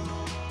path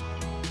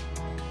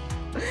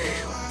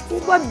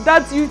over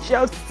that you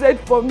shall set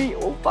for me,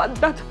 over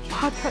that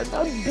pattern,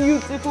 that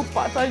beautiful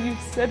pattern you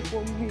set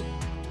for me.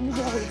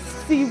 Now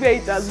see where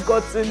it has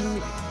gotten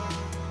me.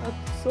 I'm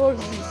sorry.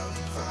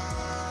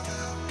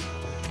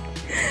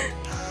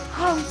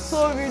 I'm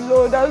sorry,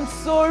 Lord. I'm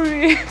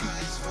sorry.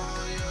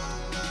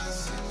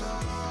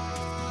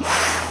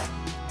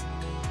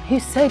 You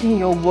said in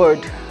your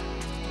word,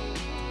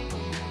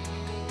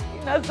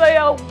 in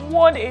Isaiah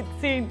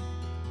 1:18,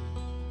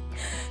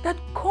 that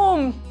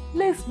come,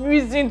 let's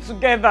reason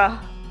together.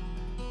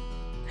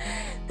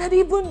 That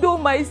even though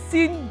my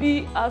sin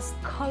be as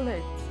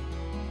scarlet,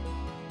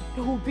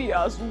 they will be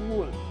as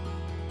wool.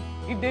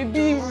 If they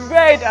be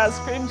red as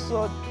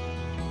crimson,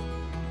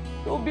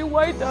 they will be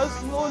white as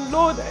snow.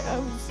 Lord, I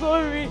am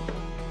sorry.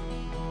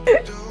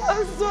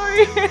 I'm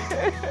sorry.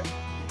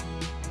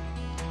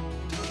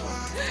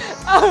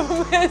 Have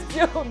mercy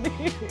on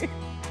me.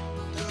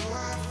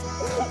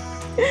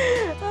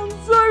 I'm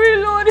sorry,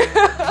 Lord.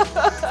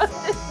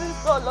 This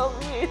is all of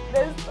me.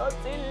 There's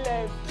nothing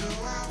left.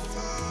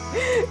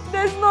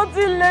 There's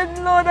nothing left,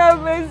 Lord. Have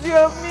mercy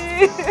on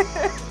me.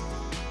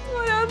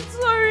 Lord, I'm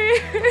sorry.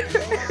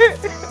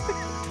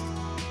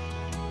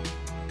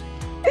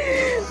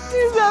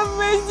 Please have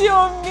mercy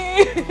on me.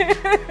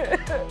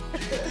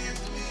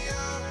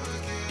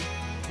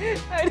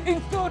 I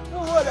did not know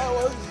what I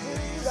was doing.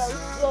 I'm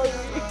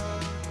sorry.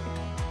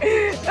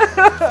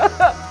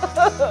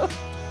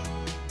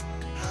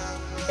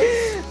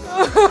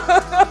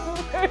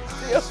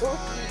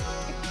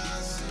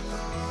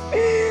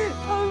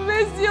 Have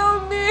mercy on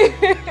me.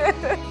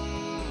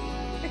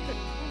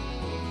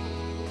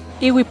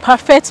 He will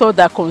perfect all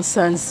that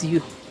concerns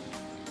you.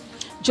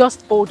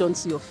 Just hold on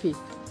to your faith,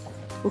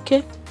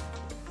 okay?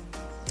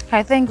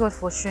 I thank God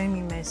for showing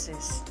me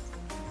mercies.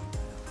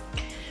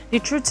 The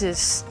truth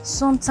is,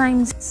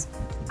 sometimes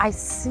I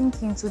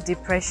sink into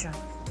depression.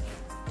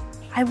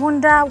 I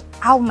wonder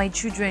how my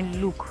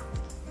children look.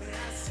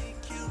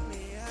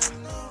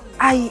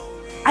 I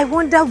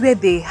wonder where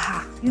they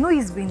are. You know,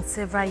 it's been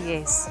several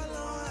years.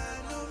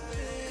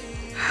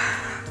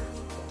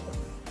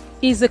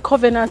 He's a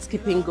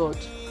covenant-keeping God.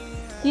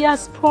 He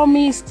has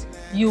promised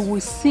you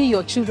will see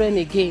your children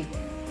again.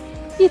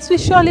 It will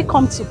surely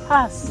come to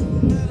pass.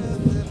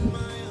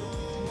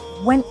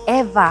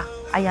 Whenever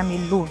I am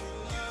alone,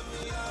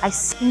 I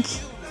sink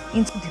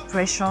into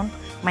depression.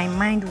 My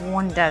mind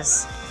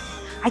wanders.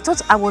 I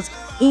thought I was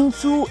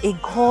into a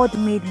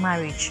God-made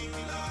marriage,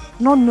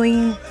 not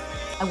knowing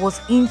I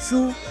was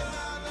into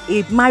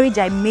a marriage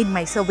I made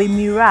myself, a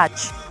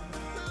mirage.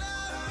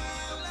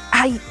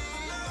 I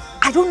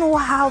don't know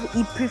how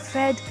he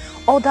preferred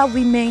other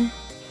women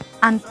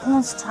and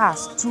porn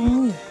stars to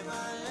me.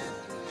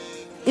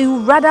 He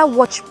would rather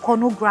watch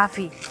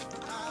pornography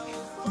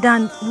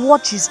than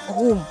watch his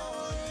home.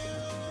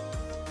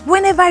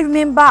 Whenever I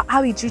remember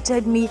how he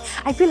treated me,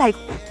 I feel like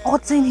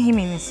hurting him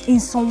in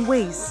some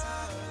ways.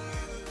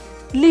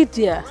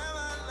 Lydia,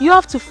 you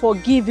have to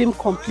forgive him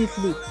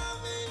completely.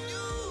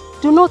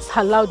 Do not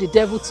allow the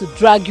devil to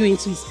drag you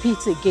into his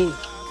pit again.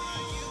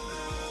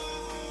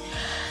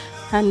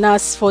 And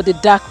as for the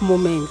dark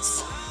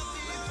moments,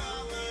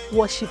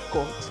 worship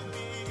God.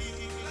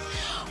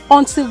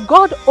 Until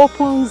God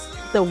opens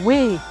the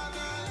way,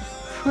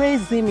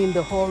 praise him in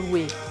the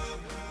hallway.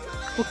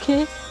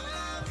 Okay?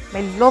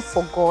 My love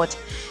for God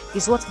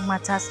is what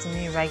matters to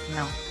me right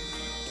now.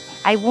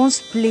 I once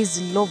placed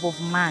the love of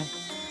man,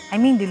 I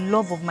mean the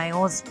love of my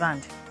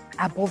husband,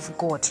 above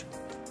God.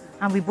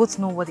 And we both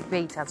know where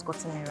it has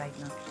gotten me right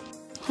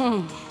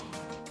now.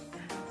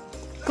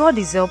 God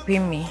is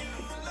helping me.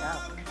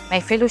 My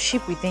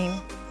fellowship with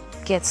him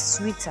gets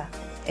sweeter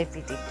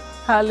every day.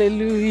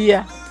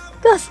 Hallelujah.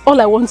 That's all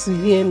I want to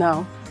hear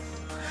now.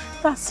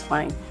 That's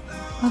fine.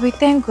 Well, we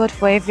thank God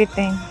for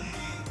everything.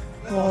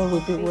 All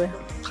will be well.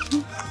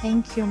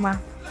 Thank you, ma.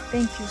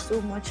 Thank you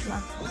so much,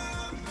 ma.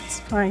 It's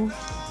fine.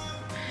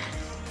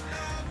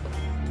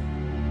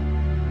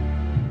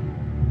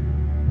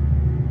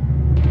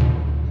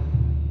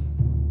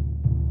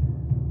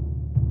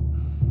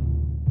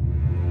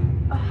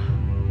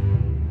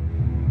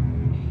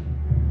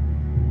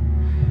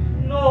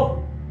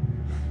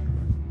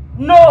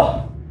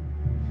 No!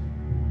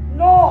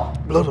 No!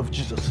 Blood of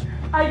Jesus.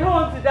 I don't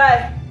want to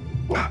die.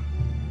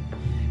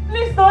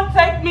 Please don't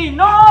take me.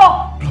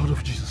 No! Blood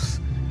of Jesus.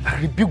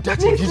 I rebuke that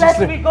Please in Jesus' let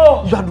name. me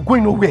go. You are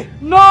going nowhere.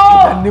 No!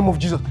 In the name of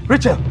Jesus.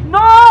 Rachel.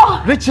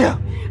 No! Rachel.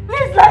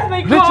 Please let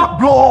me go. Rachel.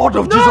 Blood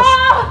of Jesus.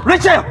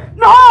 Rachel.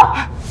 No!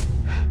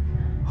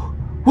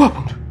 What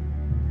happened?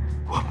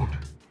 What happened?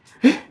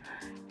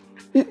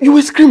 Eh? You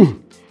were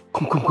screaming.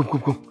 Come.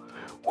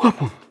 What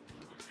happened?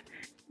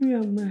 Where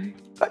am I?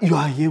 You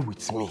are here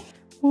with me.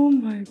 Oh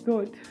my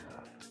God.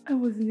 I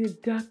was in a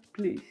dark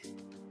place.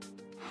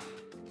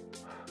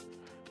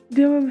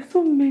 There were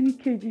so many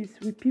cages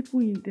with people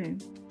in them.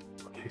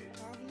 Okay.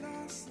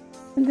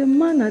 And the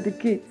man at the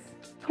gate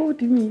told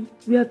me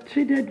we had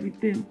traded with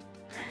them.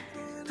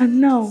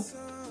 And now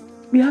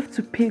we have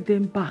to pay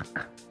them back.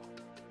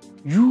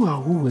 You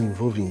are who were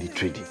involved in the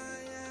trading?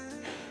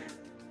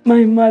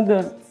 My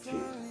mother.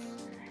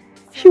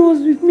 She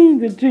was with me in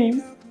the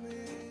dream.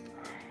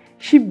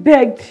 She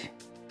begged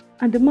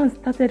and the man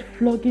started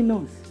flogging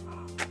us.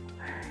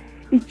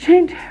 He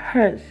chained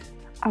hers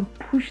and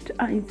pushed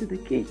her into the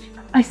cage.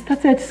 I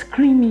started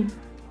screaming,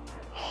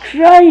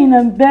 crying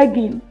and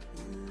begging.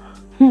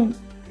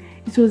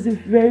 It was a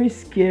very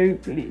scary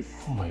place.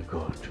 Oh my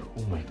God,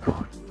 oh my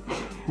God,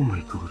 oh my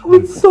God. Oh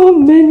with so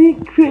many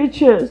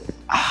creatures.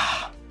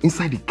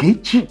 Inside the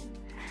cage?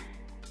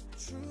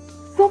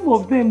 Some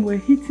of them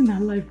were eaten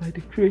alive by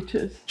the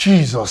creatures.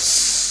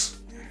 Jesus.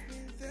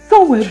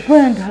 Some were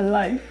burned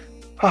alive.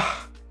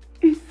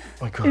 It's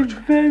my God. a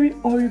very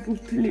horrible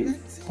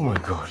place. Oh my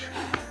God.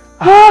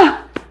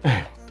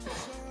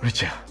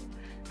 Rachel,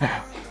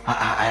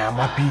 I am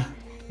happy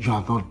you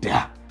are not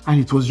there. And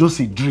it was just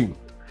a dream.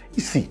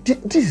 You see,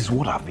 this is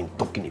what I've been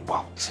talking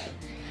about.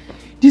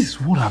 This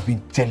is what I've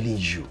been telling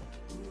you.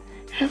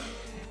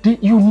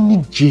 You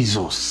need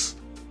Jesus.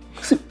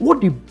 See,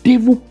 what the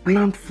devil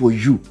planned for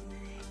you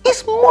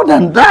is more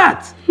than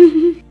that.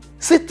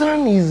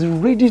 Satan is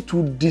ready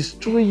to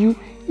destroy you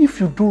if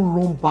you don't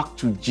run back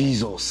to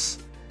Jesus.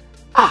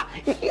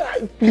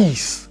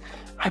 Please,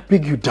 I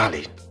beg you,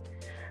 darling.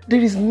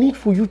 There is need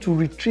for you to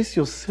retrace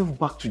yourself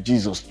back to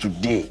Jesus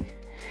today.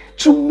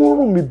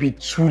 Tomorrow may be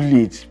too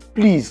late.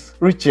 Please,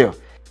 Rachel,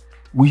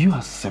 will you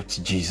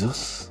accept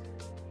Jesus?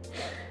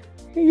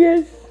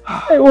 Yes,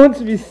 I want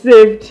to be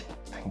saved.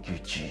 Thank you,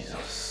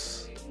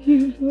 Jesus.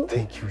 You.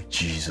 Thank you,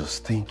 Jesus.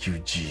 Thank you,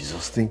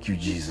 Jesus. Thank you,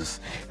 Jesus.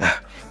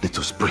 Let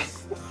us pray.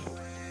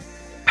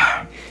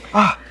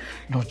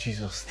 Lord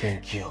Jesus,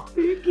 thank you.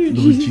 Thank you,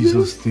 Lord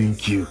Jesus,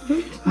 thank you.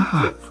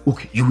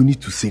 Okay, you will need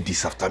to say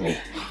this after me.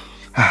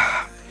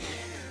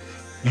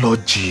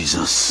 Lord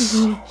Jesus.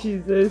 Lord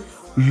Jesus.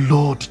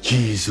 Lord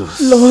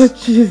Jesus. Lord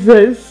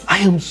Jesus. I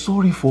am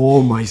sorry for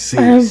all my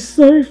sins. I am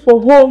sorry for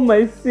all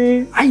my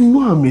sins. I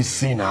know I'm a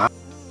sinner.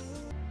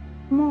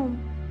 Mom,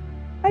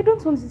 I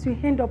don't want it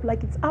to end up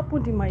like it's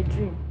happened in my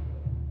dream.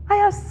 I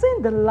have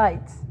seen the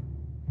light.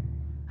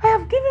 I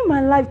have given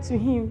my life to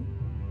him.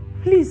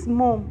 Please,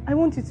 Mom, I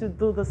want you to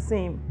do the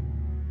same.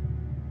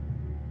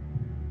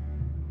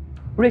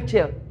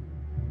 Rachel,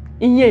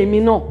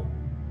 no.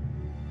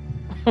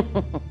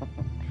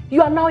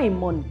 You are now in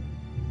money,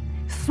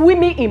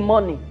 swimming in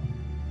money.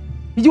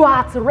 You are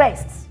at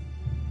rest.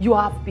 You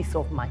have peace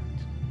of mind.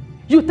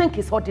 You think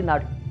it's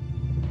ordinary.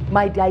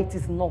 My dear, it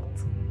is not.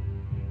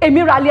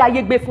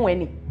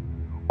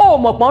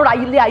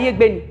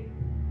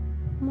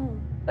 Mom,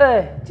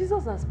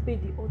 Jesus has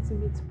paid the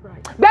ultimate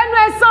price.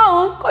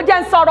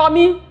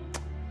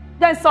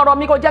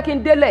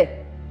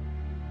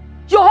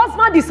 Your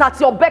husband is at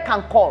your beck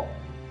and call.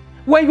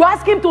 When you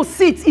ask him to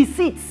sit, he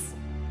sits.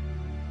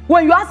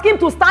 When you ask him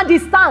to stand, he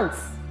stands.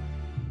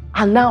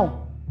 And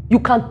now, you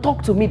can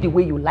talk to me the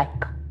way you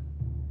like.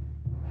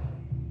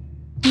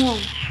 Mom,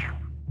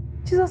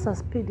 Jesus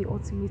has paid the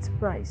ultimate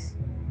price.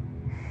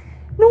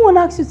 No one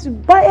asks you to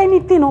buy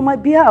anything on my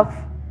behalf.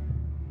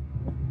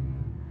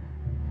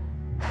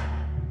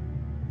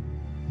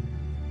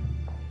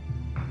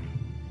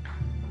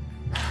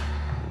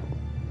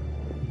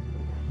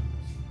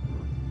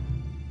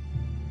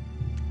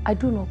 I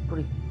do not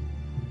pray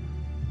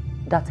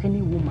that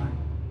any woman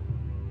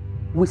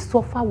will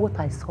suffer what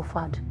I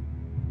suffered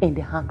in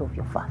the hand of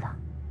your father.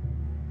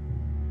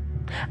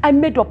 I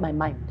made up my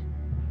mind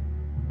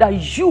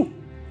that you,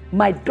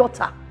 my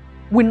daughter,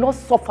 will not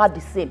suffer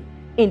the same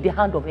in the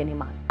hand of any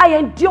man. I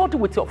endured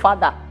with your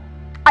father.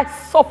 I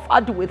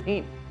suffered with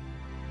him.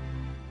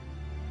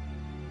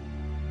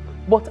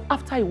 But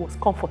after he was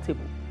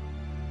comfortable,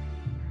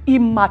 he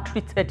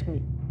maltreated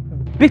me,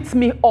 beat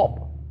me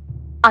up,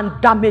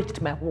 and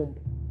damaged my home.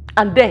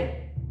 And then,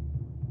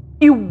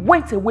 he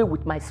went away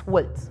with my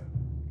wealth.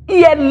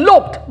 He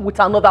eloped with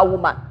another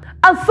woman.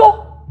 And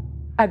so,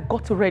 I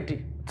got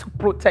ready to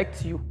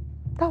protect you.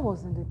 That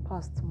was in the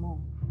past,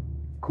 Mom.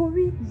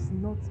 Corey is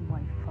not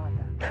my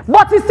father.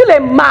 But he's still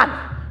a man.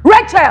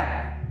 Rachel,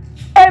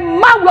 a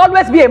man will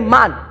always be a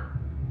man.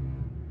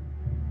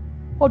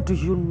 What do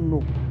you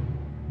know?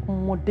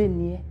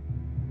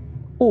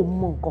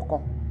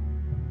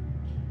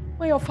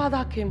 When your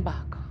father came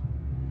back,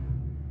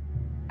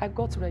 I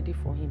got ready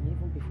for him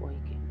even before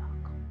he came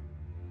back.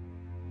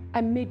 I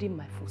made him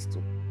my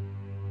footstool.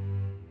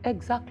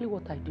 Exactly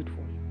what I did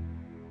for him.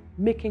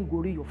 Making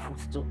Gori your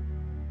footstool.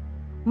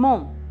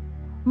 Mom,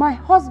 my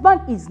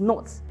husband is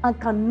not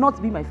and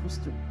cannot be my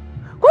footstool.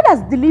 God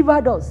has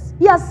delivered us.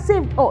 He has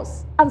saved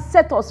us and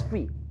set us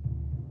free.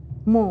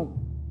 Mom,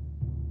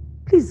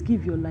 please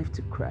give your life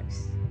to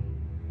Christ.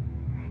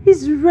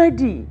 He's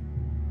ready.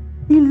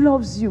 He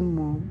loves you,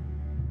 Mom.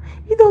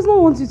 He does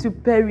not want you to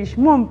perish.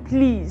 Mom,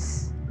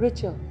 please.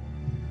 Rachel,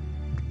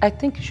 I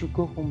think you should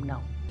go home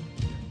now.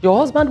 Your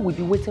husband will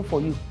be waiting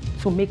for you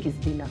to make his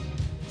dinner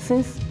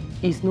since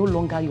he's no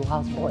longer your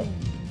houseboy.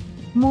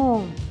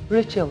 Mom.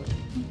 Rachel,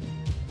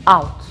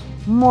 out.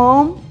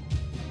 Mom.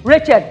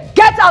 Rachel,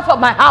 get out of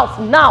my house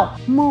now.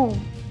 Mom.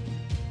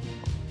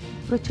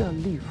 Rachel,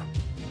 leave.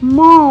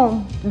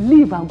 Mom.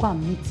 Leave and go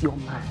and meet your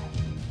man.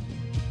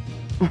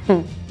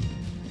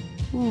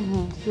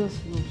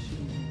 Just loves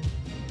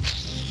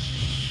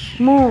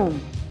you. Mom.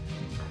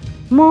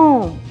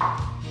 Mom.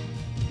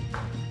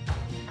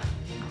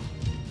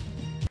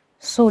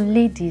 So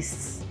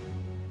ladies,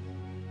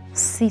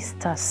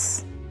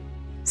 sisters,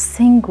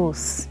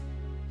 singles,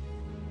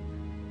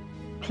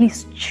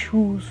 please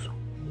choose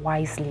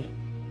wisely.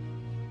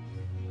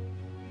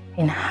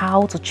 And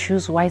how to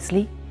choose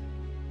wisely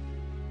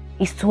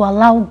is to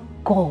allow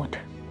God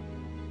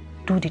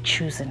do the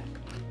choosing.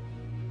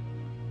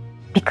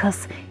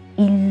 Because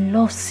He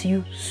loves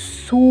you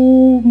so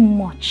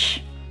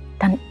much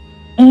than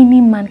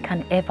any man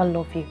can ever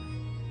love you.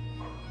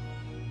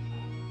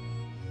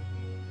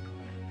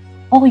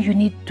 All you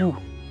need to do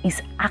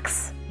is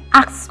ask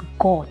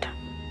God.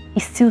 He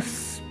still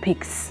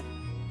speaks.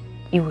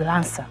 He will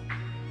answer.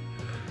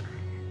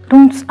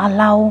 Don't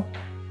allow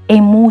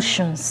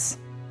emotions,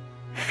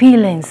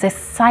 feelings,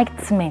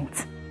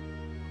 excitement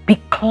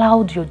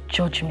becloud your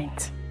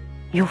judgment.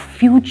 Your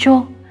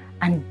future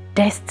and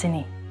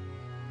destiny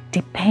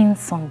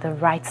depends on the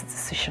right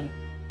decision.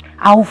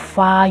 How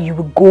far you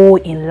will go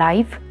in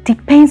life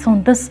depends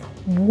on this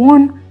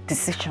one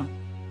decision.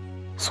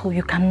 So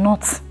you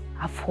cannot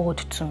afford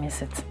to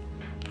miss it.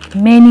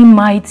 Many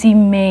mighty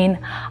men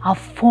have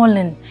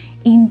fallen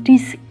in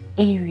this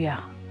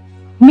area.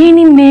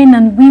 Many men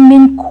and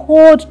women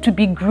called to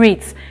be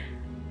great.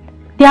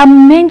 They are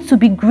meant to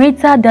be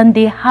greater than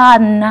they are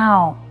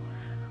now.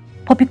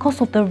 But because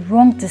of the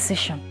wrong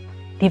decision,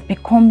 they've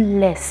become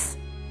less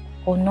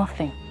or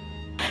nothing.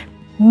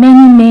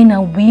 Many men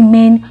and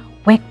women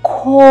were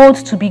called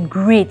to be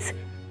great,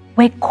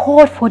 were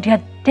called for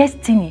their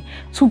destiny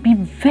to be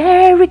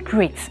very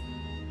great.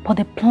 But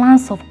the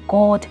plans of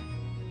God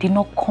did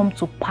not come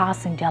to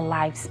pass in their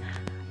lives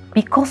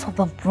because of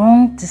the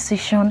wrong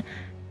decision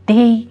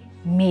they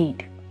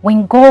made.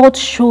 When God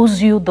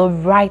shows you the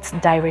right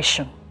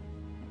direction,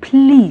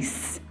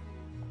 please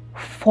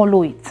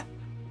follow it.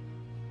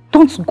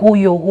 Don't go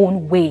your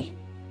own way.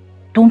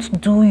 Don't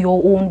do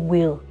your own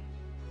will.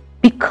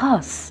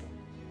 Because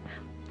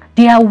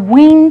there are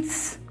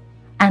winds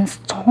and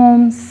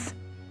storms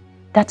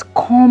that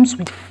comes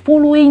with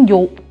following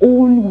your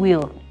own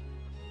will.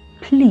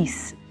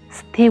 Please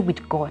stay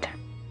with God.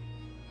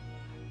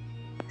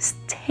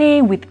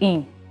 Stay with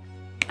Him.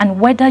 And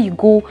whether you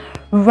go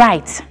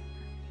right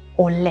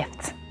or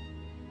left,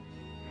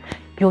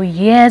 your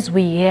ears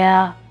will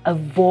hear a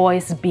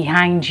voice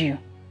behind you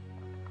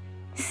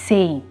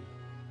saying,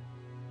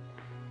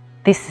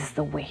 "This is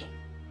the way.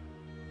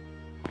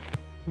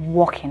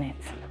 Walk in it."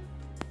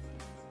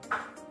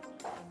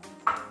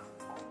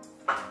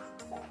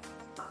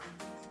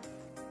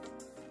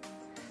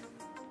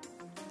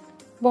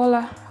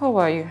 Bola, how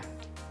are you?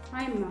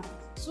 Hi, ma.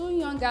 2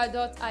 young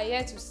adults are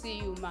here to see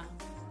you, ma.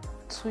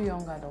 2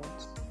 young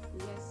adults?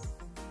 Yes.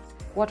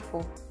 What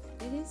for?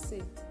 They didn't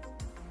say.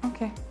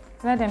 Okay,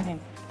 let them in.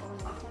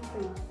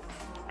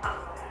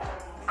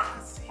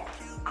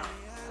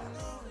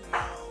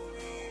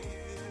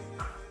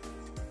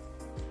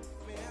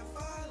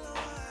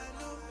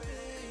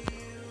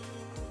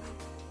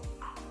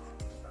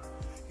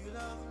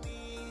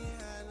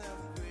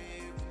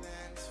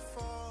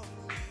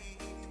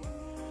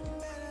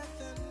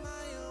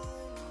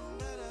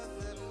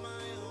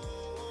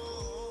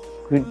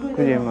 Good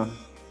day, ma'am.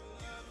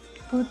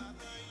 Good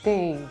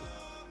day.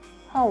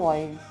 How are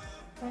you?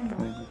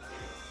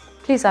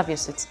 Please have your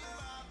seat.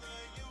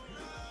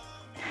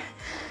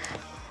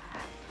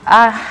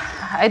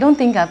 I don't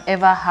think I've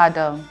ever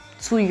had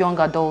 2 young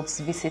adults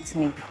visit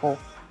me before.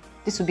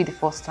 This will be the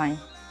first time.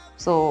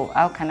 So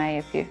how can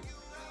I help you?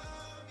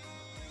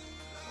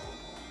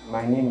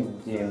 My name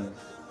is James.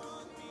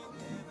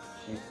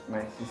 She's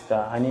my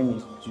sister. Her name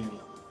is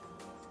Julie.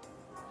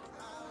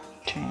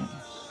 James.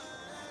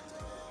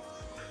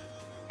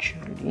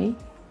 Julie.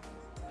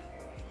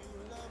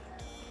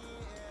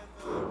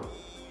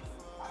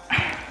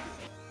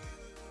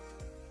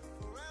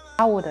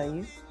 How old are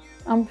you?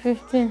 I'm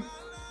 15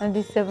 and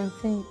he's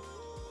 17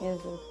 years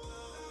old.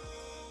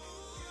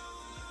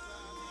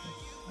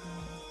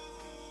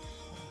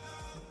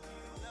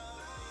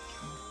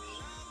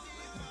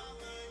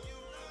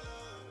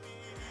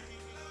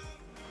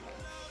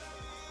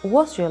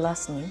 What's your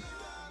last name?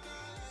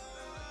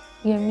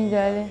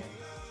 Yemidale.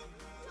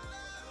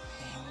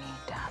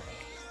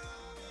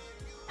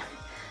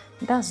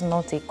 That's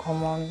not a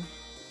common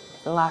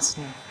last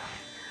name.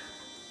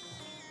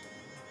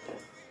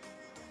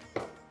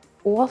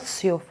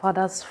 What's your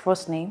father's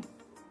first name?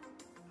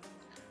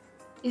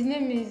 His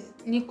name is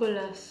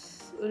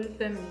Nicholas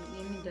Olufemi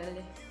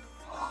Yemidale.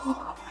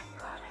 Oh my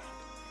God.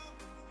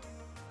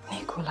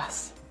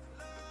 Nicholas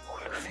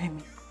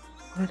Olufemi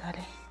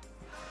Oludale.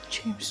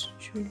 James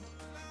Julie.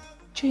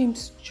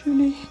 James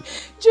Julie.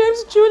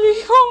 James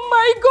Julie. Oh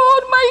my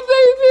God, my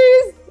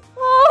babies.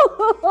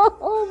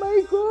 Oh my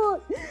God.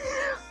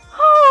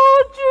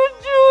 Oh,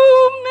 Juju,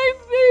 my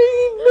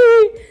baby.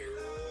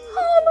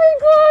 Oh my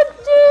God,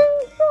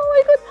 James. Oh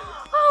my God.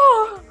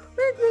 Oh,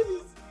 my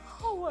babies.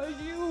 How are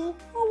you?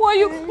 How are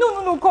you?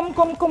 No. Come.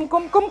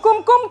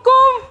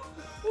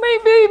 My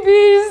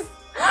babies.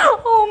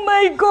 Oh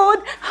my God.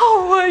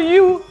 How are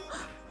you?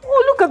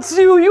 Oh, look at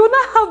you. You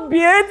now have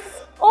beards.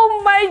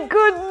 Oh my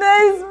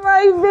goodness,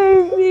 my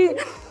baby.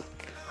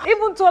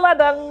 Even taller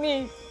than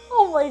me.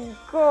 Oh my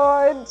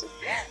God.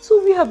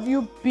 So where have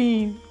you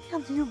been? Where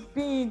have you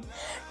been?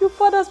 Your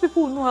father's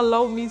people will not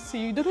allow me to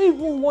see you. They don't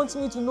even want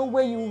me to know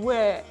where you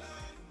were.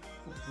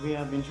 We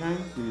have been trying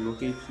to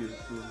locate you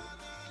too.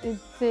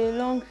 It's a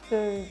long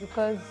story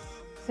because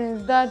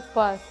since Dad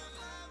passed,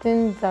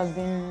 things have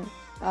been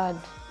hard.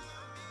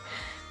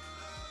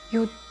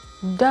 Your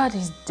dad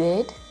is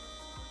dead?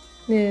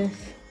 Yes.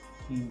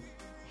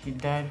 He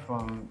died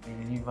from a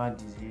liver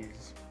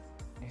disease.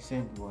 They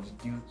said it was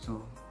due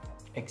to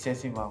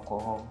excessive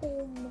alcohol.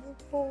 Oh my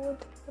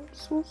God, I'm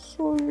so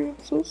sorry,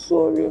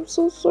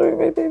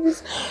 my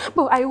babies.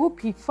 But I hope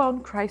he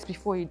found Christ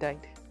before he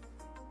died.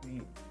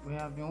 We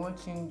have been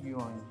watching you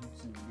on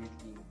YouTube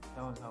lately.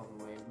 That was how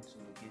we were able to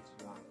locate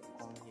you and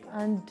come here.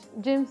 And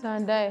James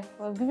and I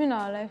were giving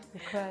our life to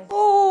Christ.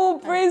 Oh,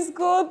 praise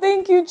God.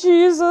 Thank you,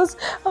 Jesus.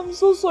 I'm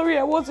so sorry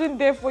I wasn't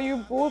there for you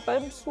both.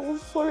 I'm so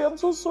sorry.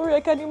 I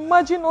can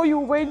imagine all you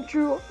went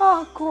through.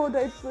 Ah, God,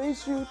 I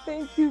praise you.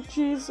 Thank you,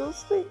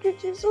 Jesus. My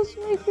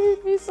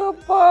babies are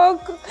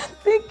back.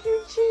 Thank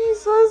you,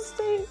 Jesus.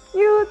 Thank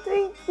you.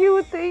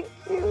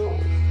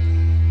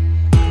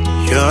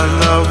 Your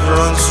love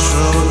runs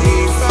through me,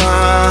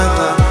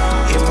 Father.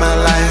 In my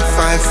life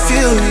I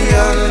feel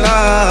your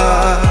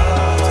love.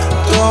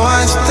 Though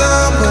I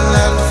stumble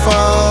and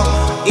fall,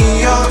 in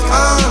your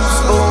arms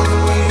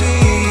only.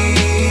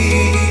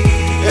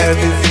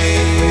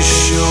 Everything you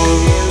show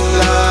me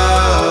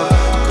love.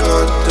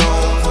 God,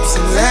 don't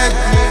let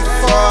me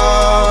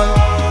fall.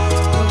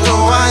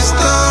 Though I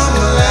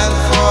stumble and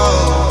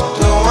fall,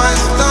 though I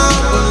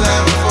stumble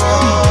and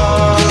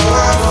fall, though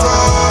I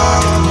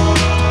fall,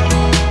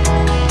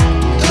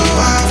 though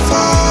I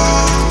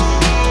fall,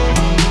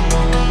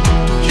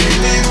 you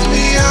lift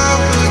me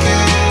up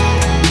again.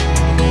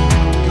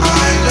 I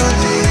don't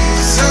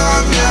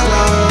deserve your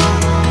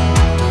love,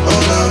 oh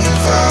loving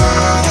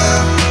Father,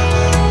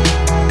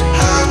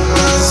 have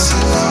mercy,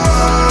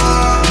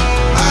 Lord.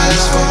 I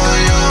ask for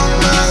your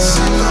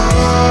mercy,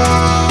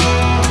 Lord.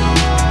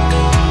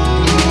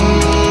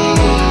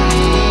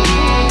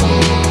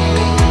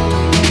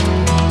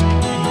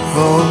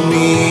 Hold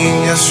me in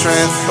your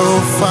strength, oh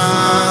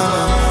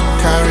Father,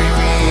 carry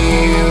me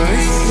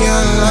with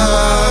your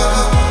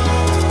love.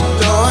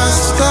 Though I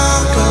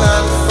stumble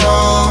and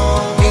fall,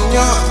 in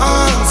your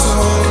arms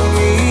hold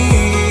me.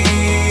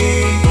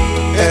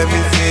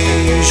 Everything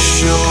you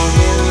show